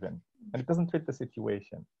rehearsed even. And it doesn't fit the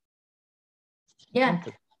situation. Yeah.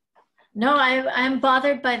 No, I'm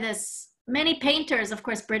bothered by this. Many painters, of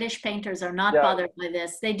course, British painters are not bothered by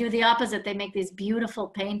this. They do the opposite. They make these beautiful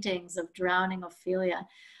paintings of drowning Ophelia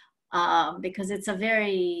because it's a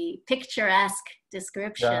very picturesque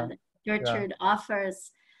description that Gertrude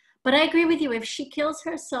offers. But I agree with you. If she kills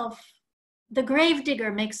herself, the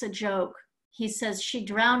gravedigger makes a joke. He says she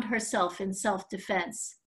drowned herself in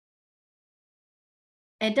self-defense.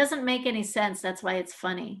 It doesn't make any sense. That's why it's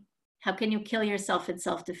funny. How can you kill yourself in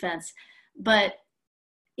self-defense? But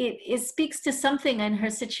it speaks to something in her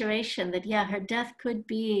situation that, yeah, her death could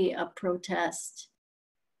be a protest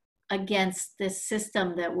against this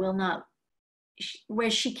system that will not, where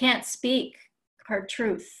she can't speak her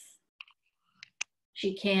truth.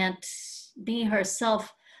 She can't be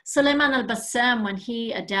herself. Suleiman al-Bassam, when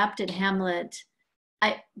he adapted Hamlet,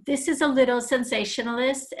 this is a little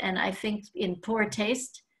sensationalist and I think in poor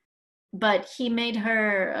taste, but he made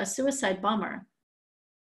her a suicide bomber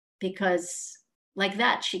because like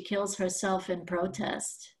that, she kills herself in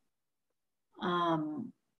protest. I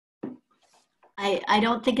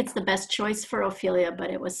don't think it's the best choice for Ophelia, but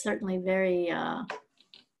it was certainly very,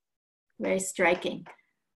 very striking.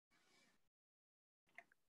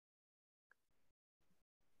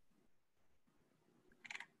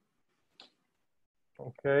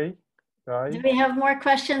 Okay, guys. Do we have more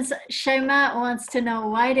questions? Shaima wants to know,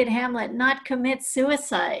 why did Hamlet not commit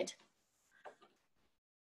suicide?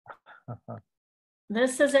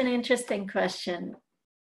 This is an interesting question.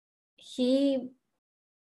 He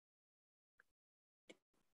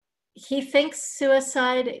thinks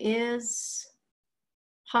suicide is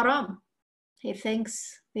haram. He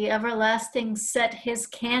thinks the everlasting set his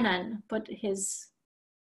canon, put his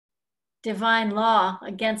divine law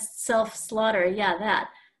against self-slaughter. Yeah, that,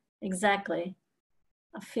 exactly.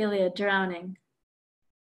 Ophelia drowning.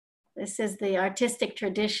 This is the artistic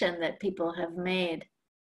tradition that people have made.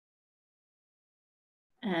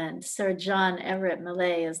 And Sir John Everett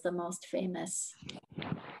Millais is the most famous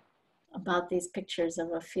about these pictures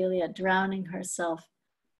of Ophelia drowning herself.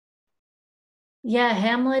 Yeah,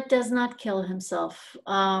 Hamlet does not kill himself.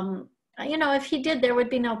 You know, if he did, there would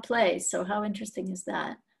be no play. So how interesting is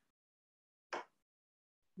that?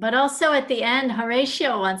 But also at the end,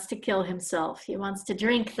 Horatio wants to kill himself. He wants to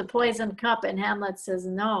drink the poisoned cup, and Hamlet says,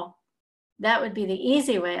 no, that would be the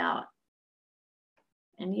easy way out.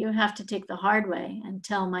 And you have to take the hard way and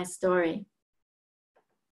tell my story.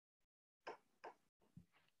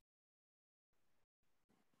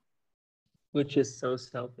 Which is so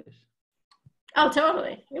selfish. Oh,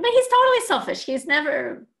 totally. But he's totally selfish. He's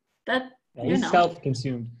never that. Yeah, he's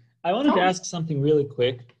self-consumed. I wanted to ask something really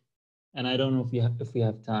quick, and I don't know if we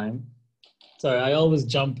have time. Sorry, I always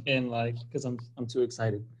jump in like because I'm too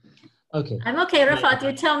excited. Okay. I'm okay, Rafat.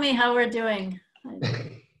 You tell me how we're doing.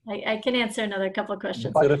 I can answer another couple of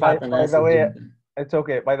questions. By the way, it's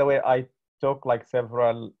okay. By the way, I took like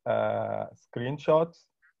several screenshots,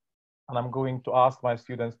 and I'm going to ask my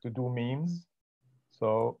students to do memes.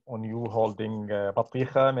 So on you holding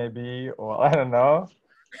batiha maybe, or I don't know.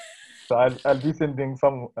 So I'll be sending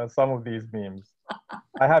some of these memes.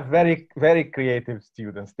 I have very, very creative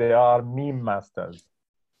students. They are meme masters.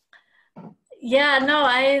 Yeah, no,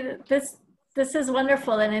 this is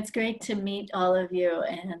wonderful, and it's great to meet all of you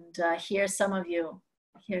and hear some of your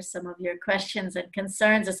questions and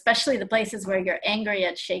concerns, especially the places where you're angry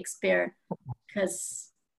at Shakespeare,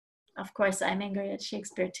 because of course I'm angry at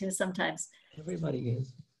Shakespeare too sometimes. Everybody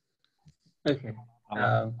is. Okay.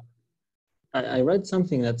 I read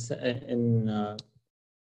something that's in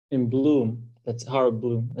Bloom. That's Howard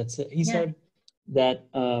Bloom. He said that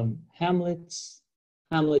Hamlet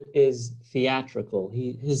is theatrical.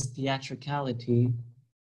 His theatricality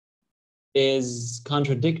is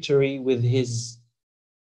contradictory with his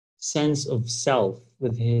sense of self,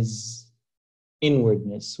 with his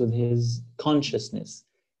inwardness, with his consciousness.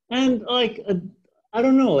 And like, I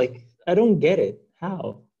don't know, like, I don't get it.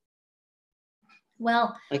 How?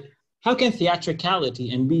 Well, like, how can theatricality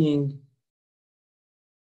and being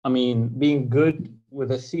good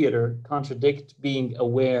with a theater contradict being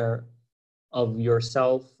aware of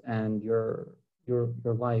yourself and your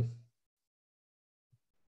life?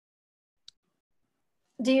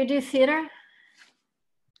 Do you do theater?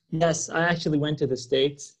 Yes, I actually went to the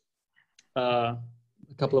States a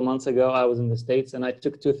couple of months ago. I was in the States and I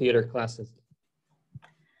took 2 theater classes.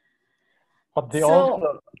 But they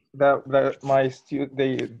also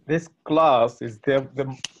this class is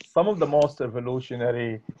some of the most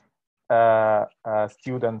revolutionary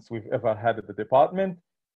students we've ever had at the department,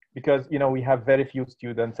 because we have very few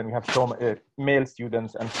students and we have so many male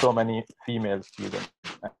students and so many female students,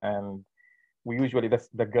 and we usually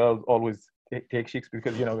the girls always take Shakespeare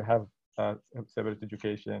because we have separate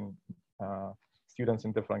education students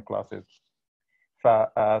in different classes.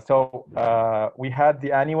 So we had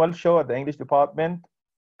the annual show at the English department,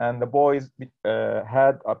 and the boys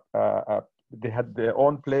had they had their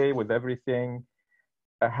own play with everything.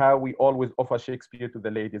 How we always offer Shakespeare to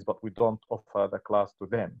the ladies, but we don't offer the class to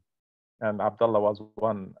them. And Abdullah was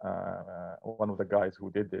one of the guys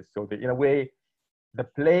who did this. So in a way, the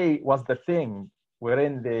play was the thing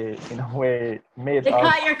wherein they, in a way, made they us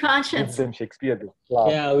caught your conscience. give them Shakespeare. This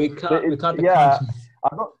class. Yeah, we caught the conscience.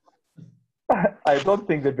 I don't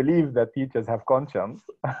think they believe that teachers have conscience,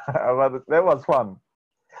 but that was fun.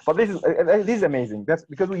 But this is amazing. That's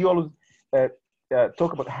because we always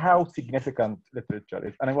talk about how significant literature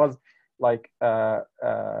is, and I was like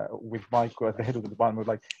with Michael at the head of the department,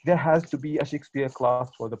 like there has to be a Shakespeare class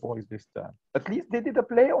for the boys this time. At least they did a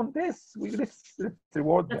play on this. Let's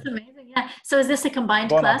reward them. That's amazing. Yeah. So is this a combined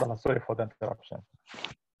Go on, class? Abdullah, sorry for the interruption.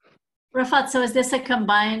 Rafat, so is this a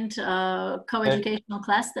combined co-educational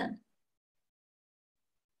class then?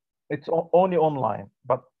 It's only online,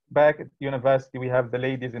 but back at university we have the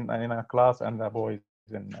ladies in a class and the boys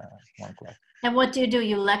in one class. And what do?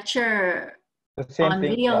 You lecture the same on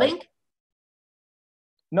thing, video link?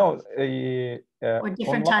 No, or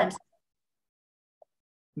different times.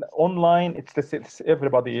 Online, it's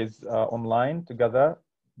everybody is online together.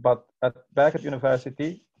 But back at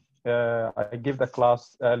university, I give the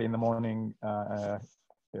class early in the morning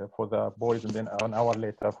for the boys, and then an hour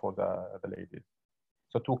later for the ladies.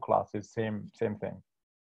 So 2 classes, same thing.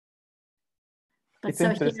 But it's so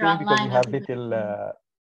interesting because we have little.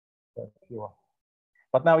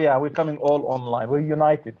 But now, yeah, we're coming all online. We're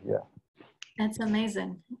united here. That's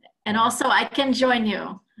amazing. And also, I can join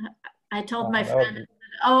you. I told my friend,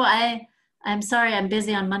 oh, I'm sorry, I'm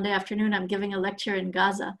busy on Monday afternoon. I'm giving a lecture in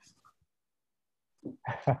Gaza.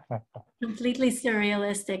 Completely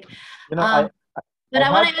surrealistic. But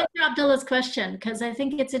I want to answer Abdullah's question because I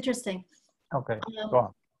think it's interesting. Okay, go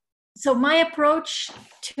on. So my approach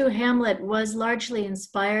to Hamlet was largely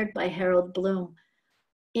inspired by Harold Bloom.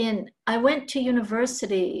 I went to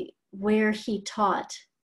university where he taught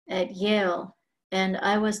at Yale, and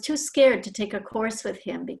I was too scared to take a course with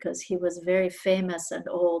him because he was very famous and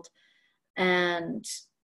old, and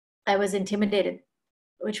I was intimidated,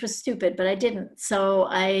 which was stupid, but I didn't. So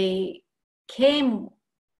I came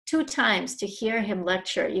 2 times to hear him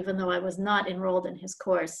lecture, even though I was not enrolled in his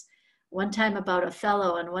course. One time about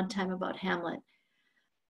Othello and one time about Hamlet.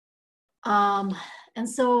 And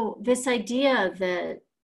so this idea that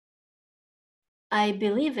I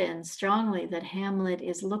believe in strongly, that Hamlet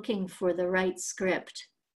is looking for the right script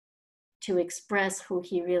to express who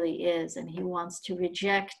he really is, and he wants to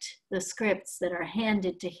reject the scripts that are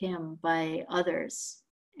handed to him by others,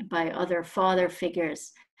 by other father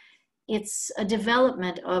figures. It's a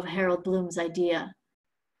development of Harold Bloom's idea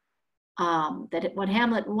that what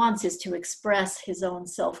Hamlet wants is to express his own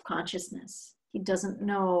self-consciousness. He doesn't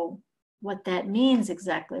know what that means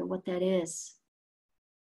exactly, what that is,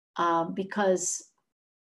 because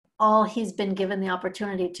all he's been given the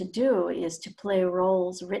opportunity to do is to play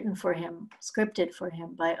roles written for him, scripted for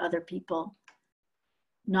him by other people,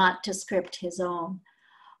 not to script his own.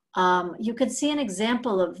 You could see an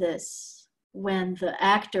example of this when the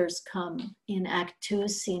actors come in Act 2,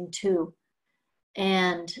 Scene 2.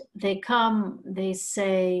 And they come, they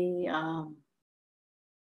say,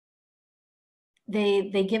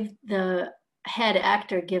 they give, the head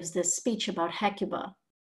actor gives this speech about Hecuba,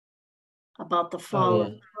 about the fall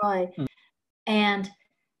of Troy. And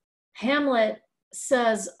Hamlet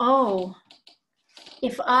says, oh,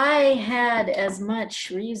 if I had as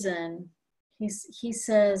much reason, he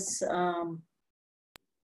says,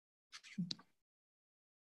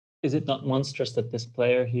 is it not monstrous that this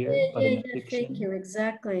player here, but in fiction? Thank you,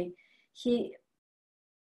 exactly.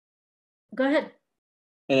 Go ahead.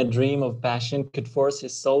 In a dream of passion, could force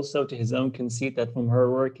his soul so to his own conceit that from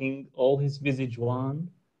her working all his visage wan,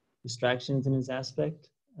 distractions in his aspect,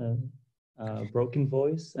 broken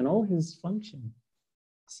voice, and all his function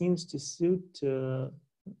seems to suit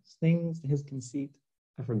things his conceit.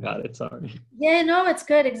 I forgot it, sorry. Yeah, no, it's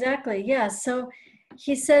good, exactly. Yeah, so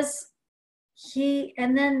he says,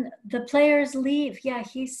 and then the players leave. Yeah,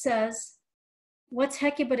 he says, what's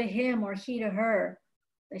Hecuba to him or he to her,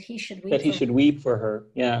 that he should weep that he should weep for her,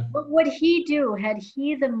 yeah. What would he do had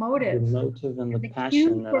he the motive? The motive and the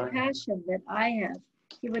passion that I have.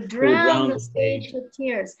 He would drown the stage with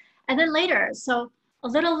tears. And then later, so a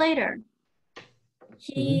little later,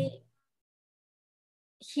 he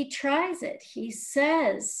tries it. He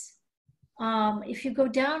says, if you go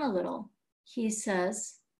down a little, he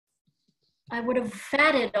says, I would have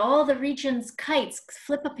fatted all the region's kites,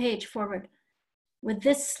 flip a page forward, with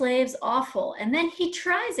this slave's awful. And then he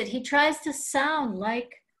tries it. He tries to sound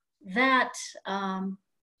like that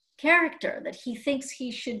character that he thinks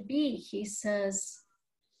he should be. He says,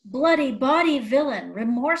 bloody body villain,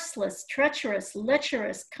 remorseless, treacherous,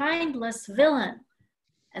 lecherous, kindless villain.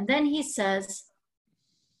 And then he says,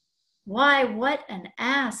 why, what an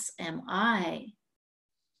ass am I?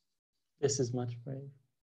 This is much brave.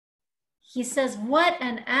 He says, what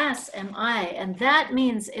an ass am I? And that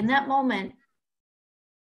means in that moment,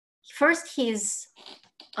 first he's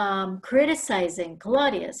criticizing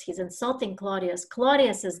Claudius. He's insulting Claudius.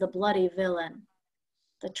 Claudius is the bloody villain,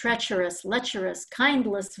 the treacherous, lecherous,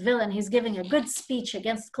 kindless villain. He's giving a good speech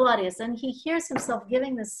against Claudius, and he hears himself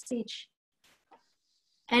giving this speech.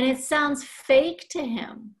 And it sounds fake to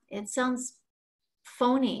him. It sounds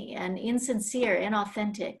phony and insincere,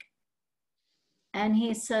 inauthentic. And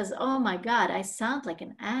he says, oh my God, I sound like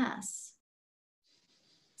an ass.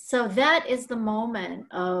 So that is the moment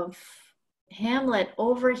of Hamlet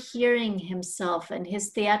overhearing himself and his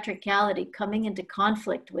theatricality coming into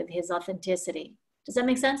conflict with his authenticity. Does that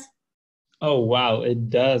make sense? Oh, wow, it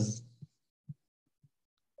does.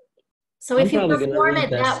 So if you perform it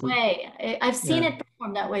that way, I've seen it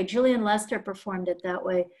performed that way. Julian Lester performed it that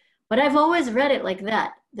way. But I've always read it like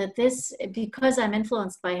that this, because I'm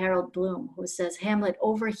influenced by Harold Bloom, who says Hamlet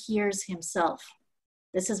overhears himself.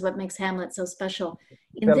 This is what makes Hamlet so special.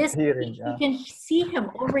 In this, you can see him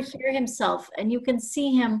overhear himself, and you can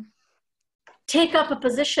see him take up a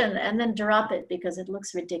position and then drop it because it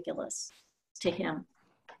looks ridiculous to him.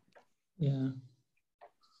 Yeah.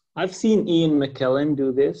 I've seen Ian McKellen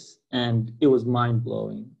do this, and it was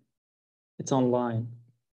mind-blowing. It's online.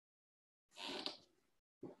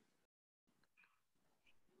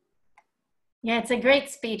 Yeah, it's a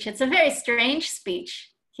great speech. It's a very strange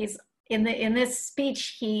speech. He's in this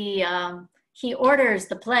speech, he orders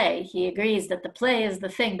the play. He agrees that the play is the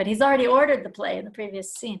thing, but he's already ordered the play in the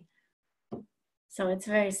previous scene. So it's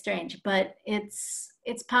very strange, but it's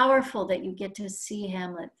powerful that you get to see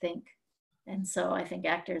Hamlet think. And so I think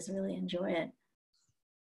actors really enjoy it.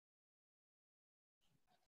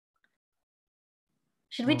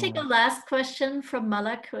 Should we take a last question from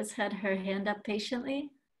Malak, who has had her hand up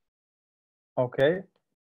patiently? Okay.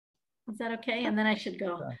 Is that okay? And then I should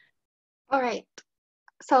go. All right.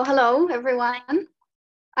 So hello, everyone.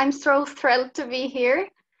 I'm so thrilled to be here.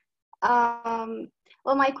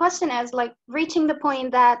 Well, my question is like reaching the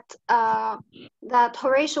point that that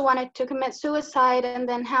Horatio wanted to commit suicide, and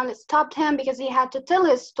then Hamlet stopped him because he had to tell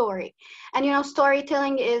his story. And you know,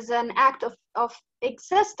 storytelling is an act of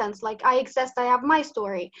existence. Like I exist, I have my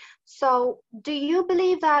story. So do you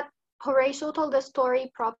believe that Horatio told the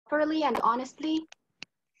story properly and honestly?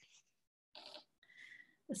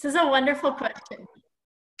 This is a wonderful question.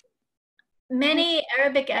 Many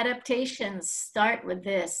Arabic adaptations start with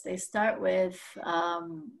this. They start with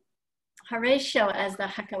Horatio as the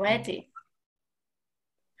Hakawati,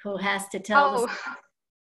 who has to tell,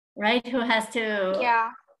 right? Who has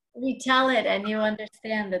to retell it, and you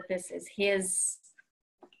understand that this is his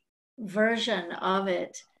version of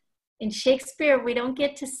it. In Shakespeare, we don't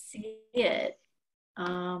get to see it.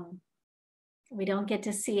 We don't get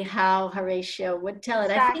to see how Horatio would tell it.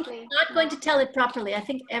 Exactly. I think he's not going to tell it properly. I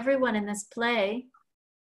think everyone in this play,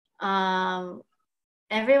 has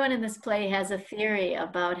a theory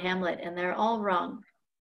about Hamlet, and they're all wrong.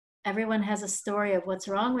 Everyone has a story of what's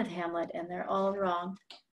wrong with Hamlet, and they're all wrong.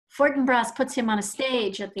 Fortinbras puts him on a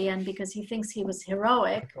stage at the end because he thinks he was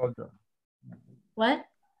heroic. What?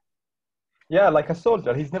 Yeah, like a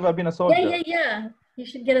soldier. He's never been a soldier. Yeah. He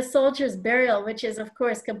should get a soldier's burial, which is, of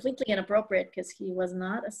course, completely inappropriate because he was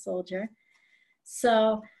not a soldier.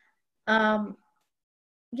 So,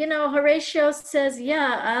 you know, Horatio says,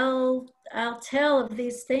 yeah, I'll tell of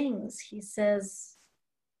these things. He says,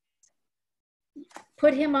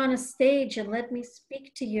 put him on a stage and let me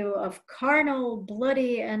speak to you of carnal,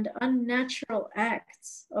 bloody, and unnatural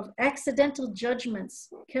acts, of accidental judgments,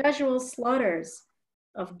 casual slaughters,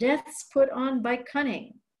 of deaths put on by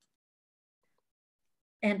cunning,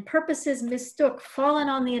 and purposes mistook, fallen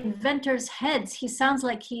on the inventors' heads. He sounds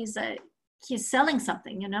like he's selling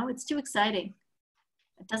something, you know? It's too exciting.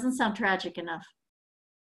 It doesn't sound tragic enough.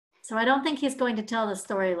 So I don't think he's going to tell the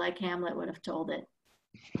story like Hamlet would have told it.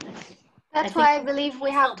 That's why I believe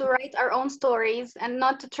we have to write our own stories and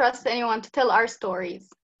not to trust anyone to tell our stories.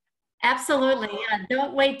 Absolutely, yeah.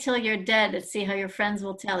 Don't wait till you're dead to see how your friends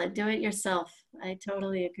will tell it. Do it yourself. I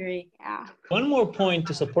totally agree. Yeah. One more point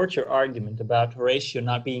to support your argument about Horatio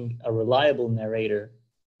not being a reliable narrator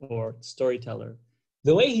or storyteller.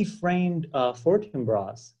 The way he framed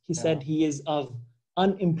Fortinbras, he said he is of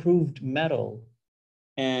unimproved metal,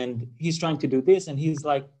 and he's trying to do this, and he's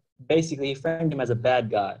like, basically he framed him as a bad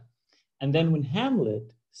guy. And then when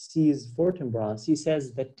Hamlet sees Fortinbras, he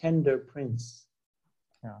says the tender prince.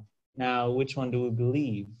 Yeah. Now, which one do we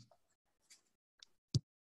believe?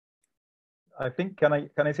 I think, can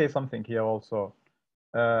I say something here also?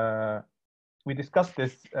 We discussed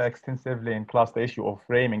this extensively in class, the issue of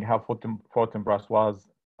framing, how Fortinbras was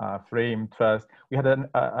framed first. We had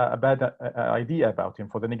a bad idea about him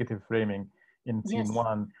for the negative framing in scene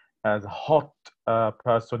one as a hot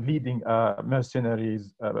person leading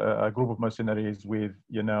mercenaries, a group of mercenaries with,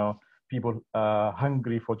 you know, people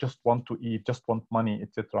hungry for just want to eat, just want money,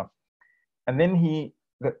 etc. And then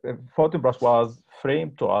Fortinbras was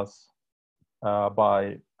framed to us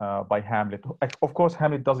by Hamlet. Of course,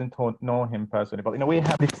 Hamlet doesn't know him personally, but in a way,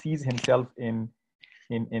 Hamlet sees himself in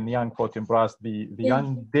young Fortinbras, the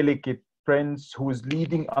young, delicate prince who is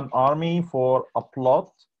leading an army for a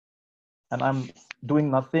plot, and I'm doing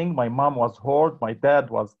nothing. My mom was hurt, my dad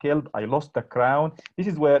was killed, I lost the crown. This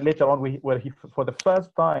is where later on, where he, for the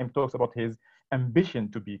first time, talks about his ambition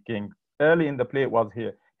to be king. Early in the play, it was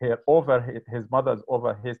here over his mother's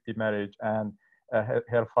over hasty marriage and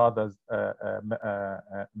her father's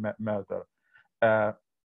murder. I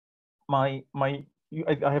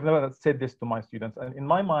have never said this to my students, and in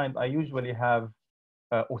my mind, I usually have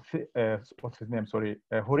what's his name? Sorry,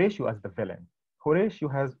 Horatio as the villain. Horatio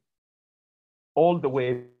has all the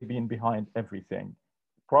way been behind everything.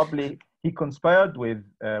 Probably he conspired with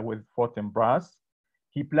Fortinbras.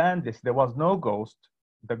 He planned this. There was no ghost.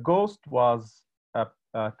 The ghost was a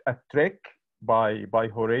trick by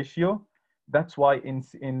Horatio. That's why in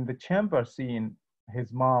the chamber scene,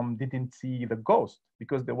 his mom didn't see the ghost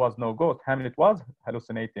because there was no ghost. Hamlet was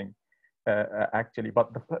hallucinating, actually.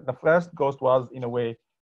 But the first ghost was, in a way,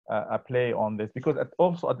 a play on this, because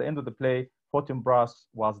also at the end of the play, Fortinbras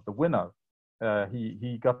was the winner.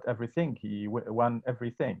 He got everything. He won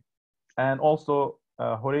everything. And also,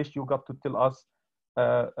 Horatio got to tell us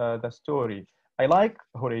the story. I like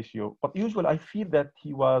Horatio, but usually I feel that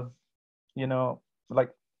he was, you know,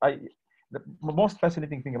 like the most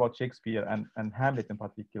fascinating thing about Shakespeare and Hamlet in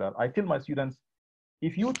particular, I tell my students,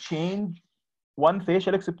 if you change one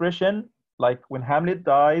facial expression, like when Hamlet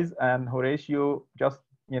dies and Horatio just,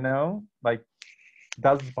 you know, like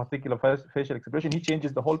does particular facial expression, he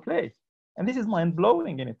changes the whole play. And this is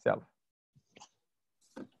mind-blowing in itself.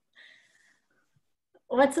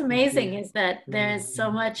 What's amazing is that there's so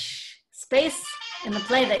much space in the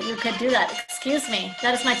play that you could do that. Excuse me,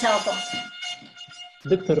 that is my telephone.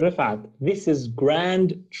 Dr. Rifat, this is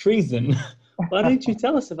grand treason. Why didn't you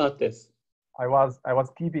tell us about this? I was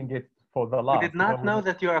keeping it for the last. We did not know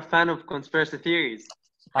that you're a fan of conspiracy theories.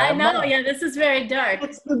 I know, yeah, this is very dark.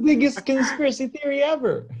 It's the biggest conspiracy theory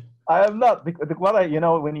ever. I am not, because you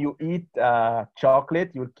know, when you eat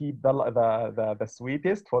chocolate, you'll keep the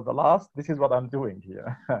sweetest for the last. This is what I'm doing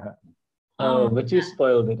here. Oh, but you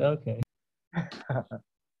spoiled it. Okay.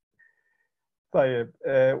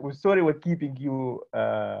 We're sorry we're keeping you.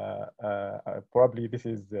 Probably this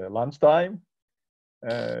is lunchtime.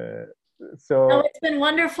 So no, it's been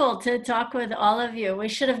wonderful to talk with all of you. We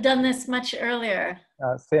should have done this much earlier.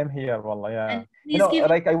 Same here, wallah, yeah. You know,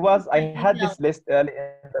 like I had this list early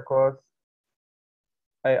in the course.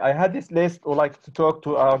 I had this list, or like to talk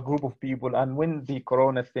to a group of people, and when the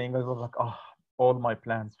corona thing, I was like, oh, all my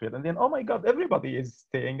plans failed. And then, oh my God, everybody is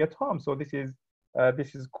staying at home, so this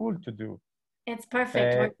is cool to do. It's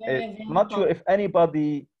perfect. I'm not sure if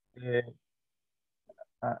anybody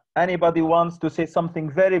wants to say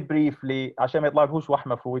something very briefly عشان ما يطلعلهوش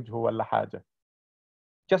وحمة في وجهه ولا حاجة.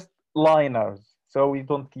 Just liners, so we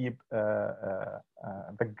don't keep the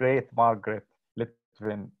great Margaret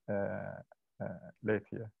Litvin late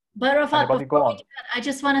here. But Rafat, before we do that, I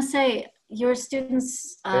just want to say, your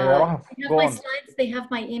students have my slides, they have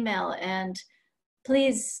my email, and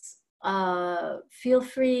please feel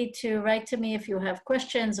free to write to me if you have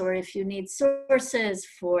questions, or if you need sources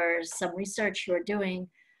for some research you're doing,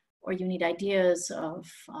 or you need ideas of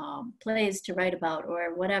plays to write about,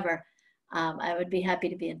 or whatever. I would be happy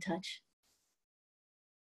to be in touch.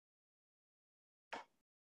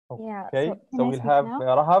 Yeah. Okay, so we'll have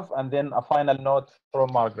Rahaf and then a final note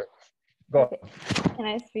from Margaret. Go. Okay. Can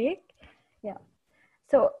I speak? Yeah.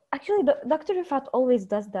 So actually, Dr. Rifat always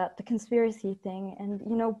does that, the conspiracy thing, and,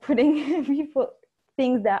 you know, putting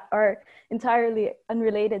things that are entirely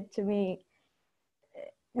unrelated to me,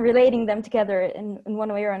 relating them together in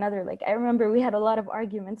one way or another. Like, I remember we had a lot of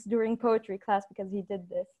arguments during poetry class because he did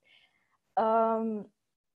this.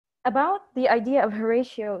 About the idea of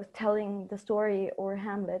Horatio telling the story, or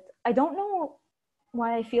Hamlet, I don't know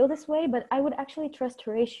why I feel this way, but I would actually trust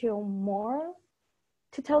Horatio more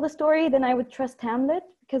to tell the story than I would trust Hamlet,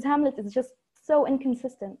 because Hamlet is just so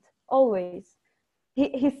inconsistent, always.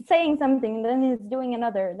 He's saying something, then he's doing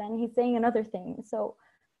another, then he's saying another thing. So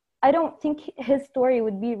I don't think his story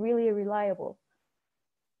would be really reliable.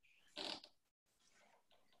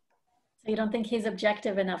 So you don't think he's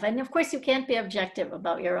objective enough? And of course you can't be objective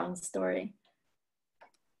about your own story.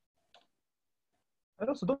 I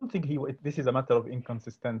also don't think this is a matter of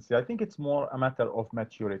inconsistency. I think it's more a matter of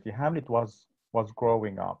maturity. Hamlet was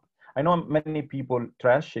growing up. I know many people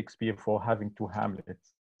trash Shakespeare for having two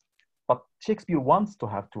Hamlets, but Shakespeare wants to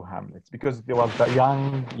have two Hamlets because there was the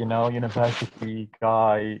young, you know, university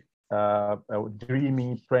guy, a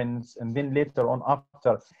dreamy prince, and then later on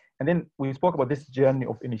after. And then we spoke about this journey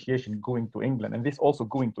of initiation going to England, and this also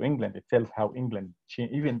going to England itself, how England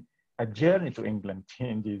even a journey to England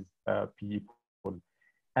changes people.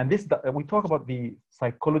 And this, we talk about the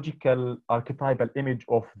psychological archetypal image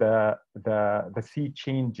of the sea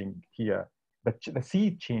changing here. The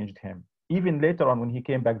sea changed him. Even later on when he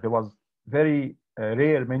came back, there was very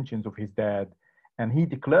rare mentions of his dad. And he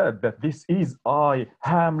declared that this is I,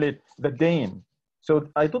 Hamlet, the Dane. So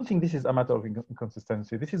I don't think this is a matter of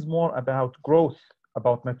inconsistency. This is more about growth,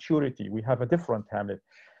 about maturity. We have a different Hamlet.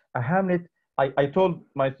 A Hamlet, I told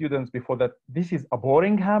my students before that this is a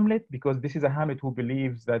boring Hamlet because this is a Hamlet who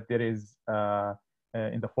believes that there is,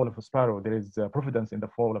 in the fall of a sparrow, there is providence in the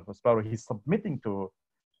fall of a sparrow. He's submitting to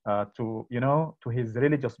his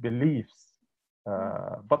religious beliefs.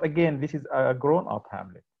 But again, this is a grown-up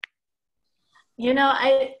Hamlet. You know,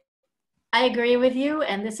 I agree with you,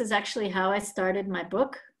 and this is actually how I started my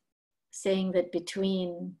book, saying that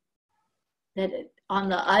on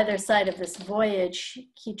the either side of this voyage,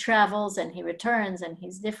 he travels and he returns and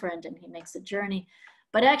he's different and he makes a journey.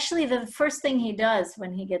 But actually the first thing he does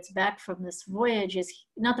when he gets back from this voyage is,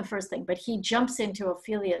 not the first thing, but he jumps into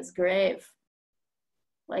Ophelia's grave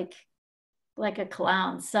like a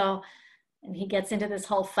clown. So And he gets into this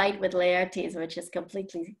whole fight with Laertes, which is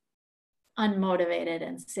completely unmotivated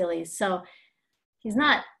and silly. So he's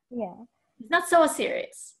not so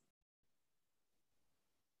serious.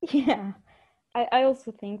 Yeah, I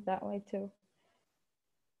also think that way too.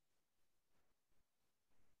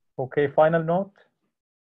 Okay, final note?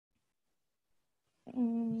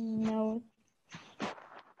 No.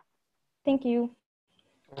 Thank you.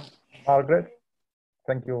 Margaret?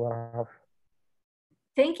 Thank you, Rahaf.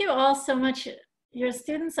 Thank you all so much. Your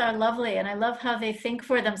students are lovely, and I love how they think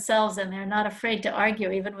for themselves and they're not afraid to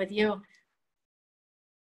argue even with you.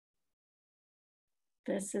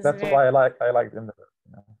 This is That's why I like them.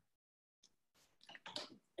 You know.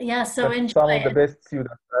 Yeah, so That's enjoy some of the it. best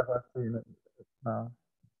students I've ever seen.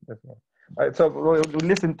 So we'll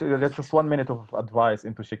listen to just 1 minute of advice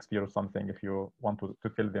into Shakespeare or something if you want to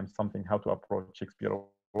tell them something, how to approach Shakespeare, or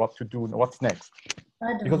what to do, what's next.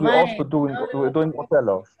 Because we're also doing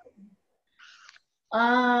Othello.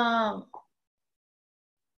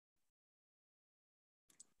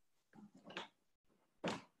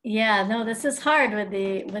 Yeah, no, this is hard with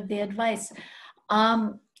the advice.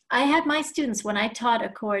 I had my students, when I taught a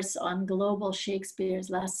course on global Shakespeare's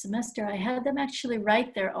last semester, I had them actually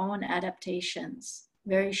write their own adaptations,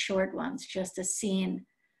 very short ones, just a scene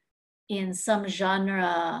in some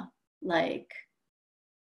genre, like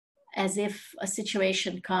as if a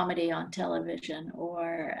situation comedy on television,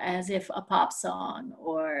 or as if a pop song,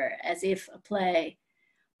 or as if a play,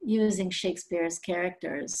 using Shakespeare's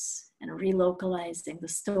characters and relocalizing the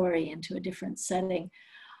story into a different setting.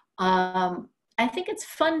 I think it's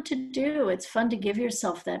fun to do. It's fun to give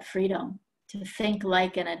yourself that freedom to think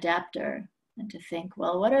like an adapter and to think,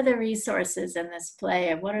 well, what are the resources in this play?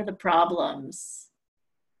 And what are the problems?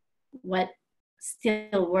 What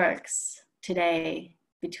still works today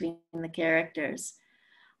between the characters?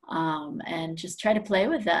 And just try to play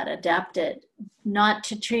with that, adapt it, not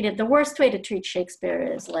to treat it. The worst way to treat Shakespeare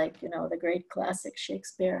is like, you know, the great classic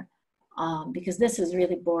Shakespeare, because this is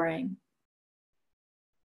really boring.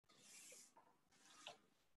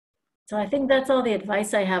 So I think that's all the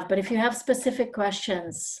advice I have. But if you have specific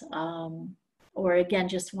questions, or again,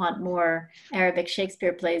 just want more Arabic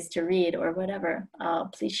Shakespeare plays to read or whatever,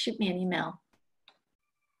 please shoot me an email.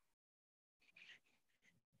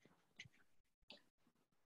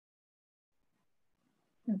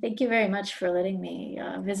 And thank you very much for letting me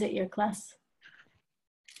visit your class.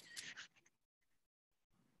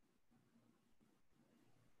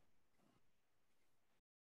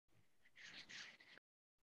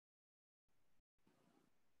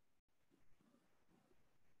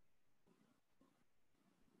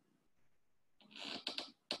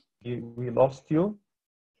 We lost you.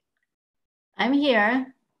 I'm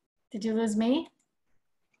here. Did you lose me?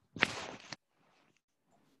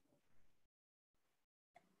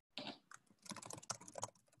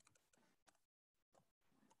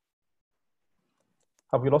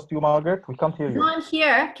 Have we lost you, Margaret? We can't hear you. No, I'm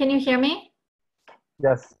here. Can you hear me?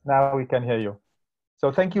 Yes, now we can hear you.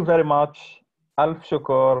 So thank you very much. Alf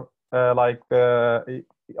Shukr,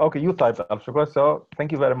 okay, you typed Alf Shukr, so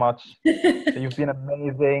thank you very much. You've been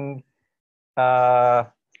amazing.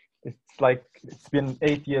 It's been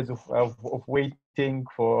 8 years of waiting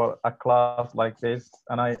for a class like this,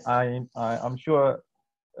 and I'm sure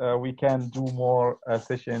we can do more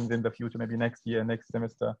sessions in the future, maybe next year, next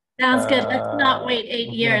semester. Sounds good. Let's not wait 8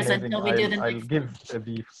 years amazing. until we do the next. I'll give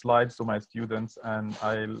the slides to my students, and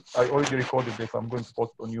I already recorded this. I'm going to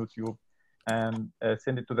post it on YouTube and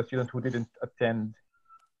send it to the students who didn't attend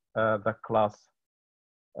the class.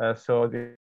 So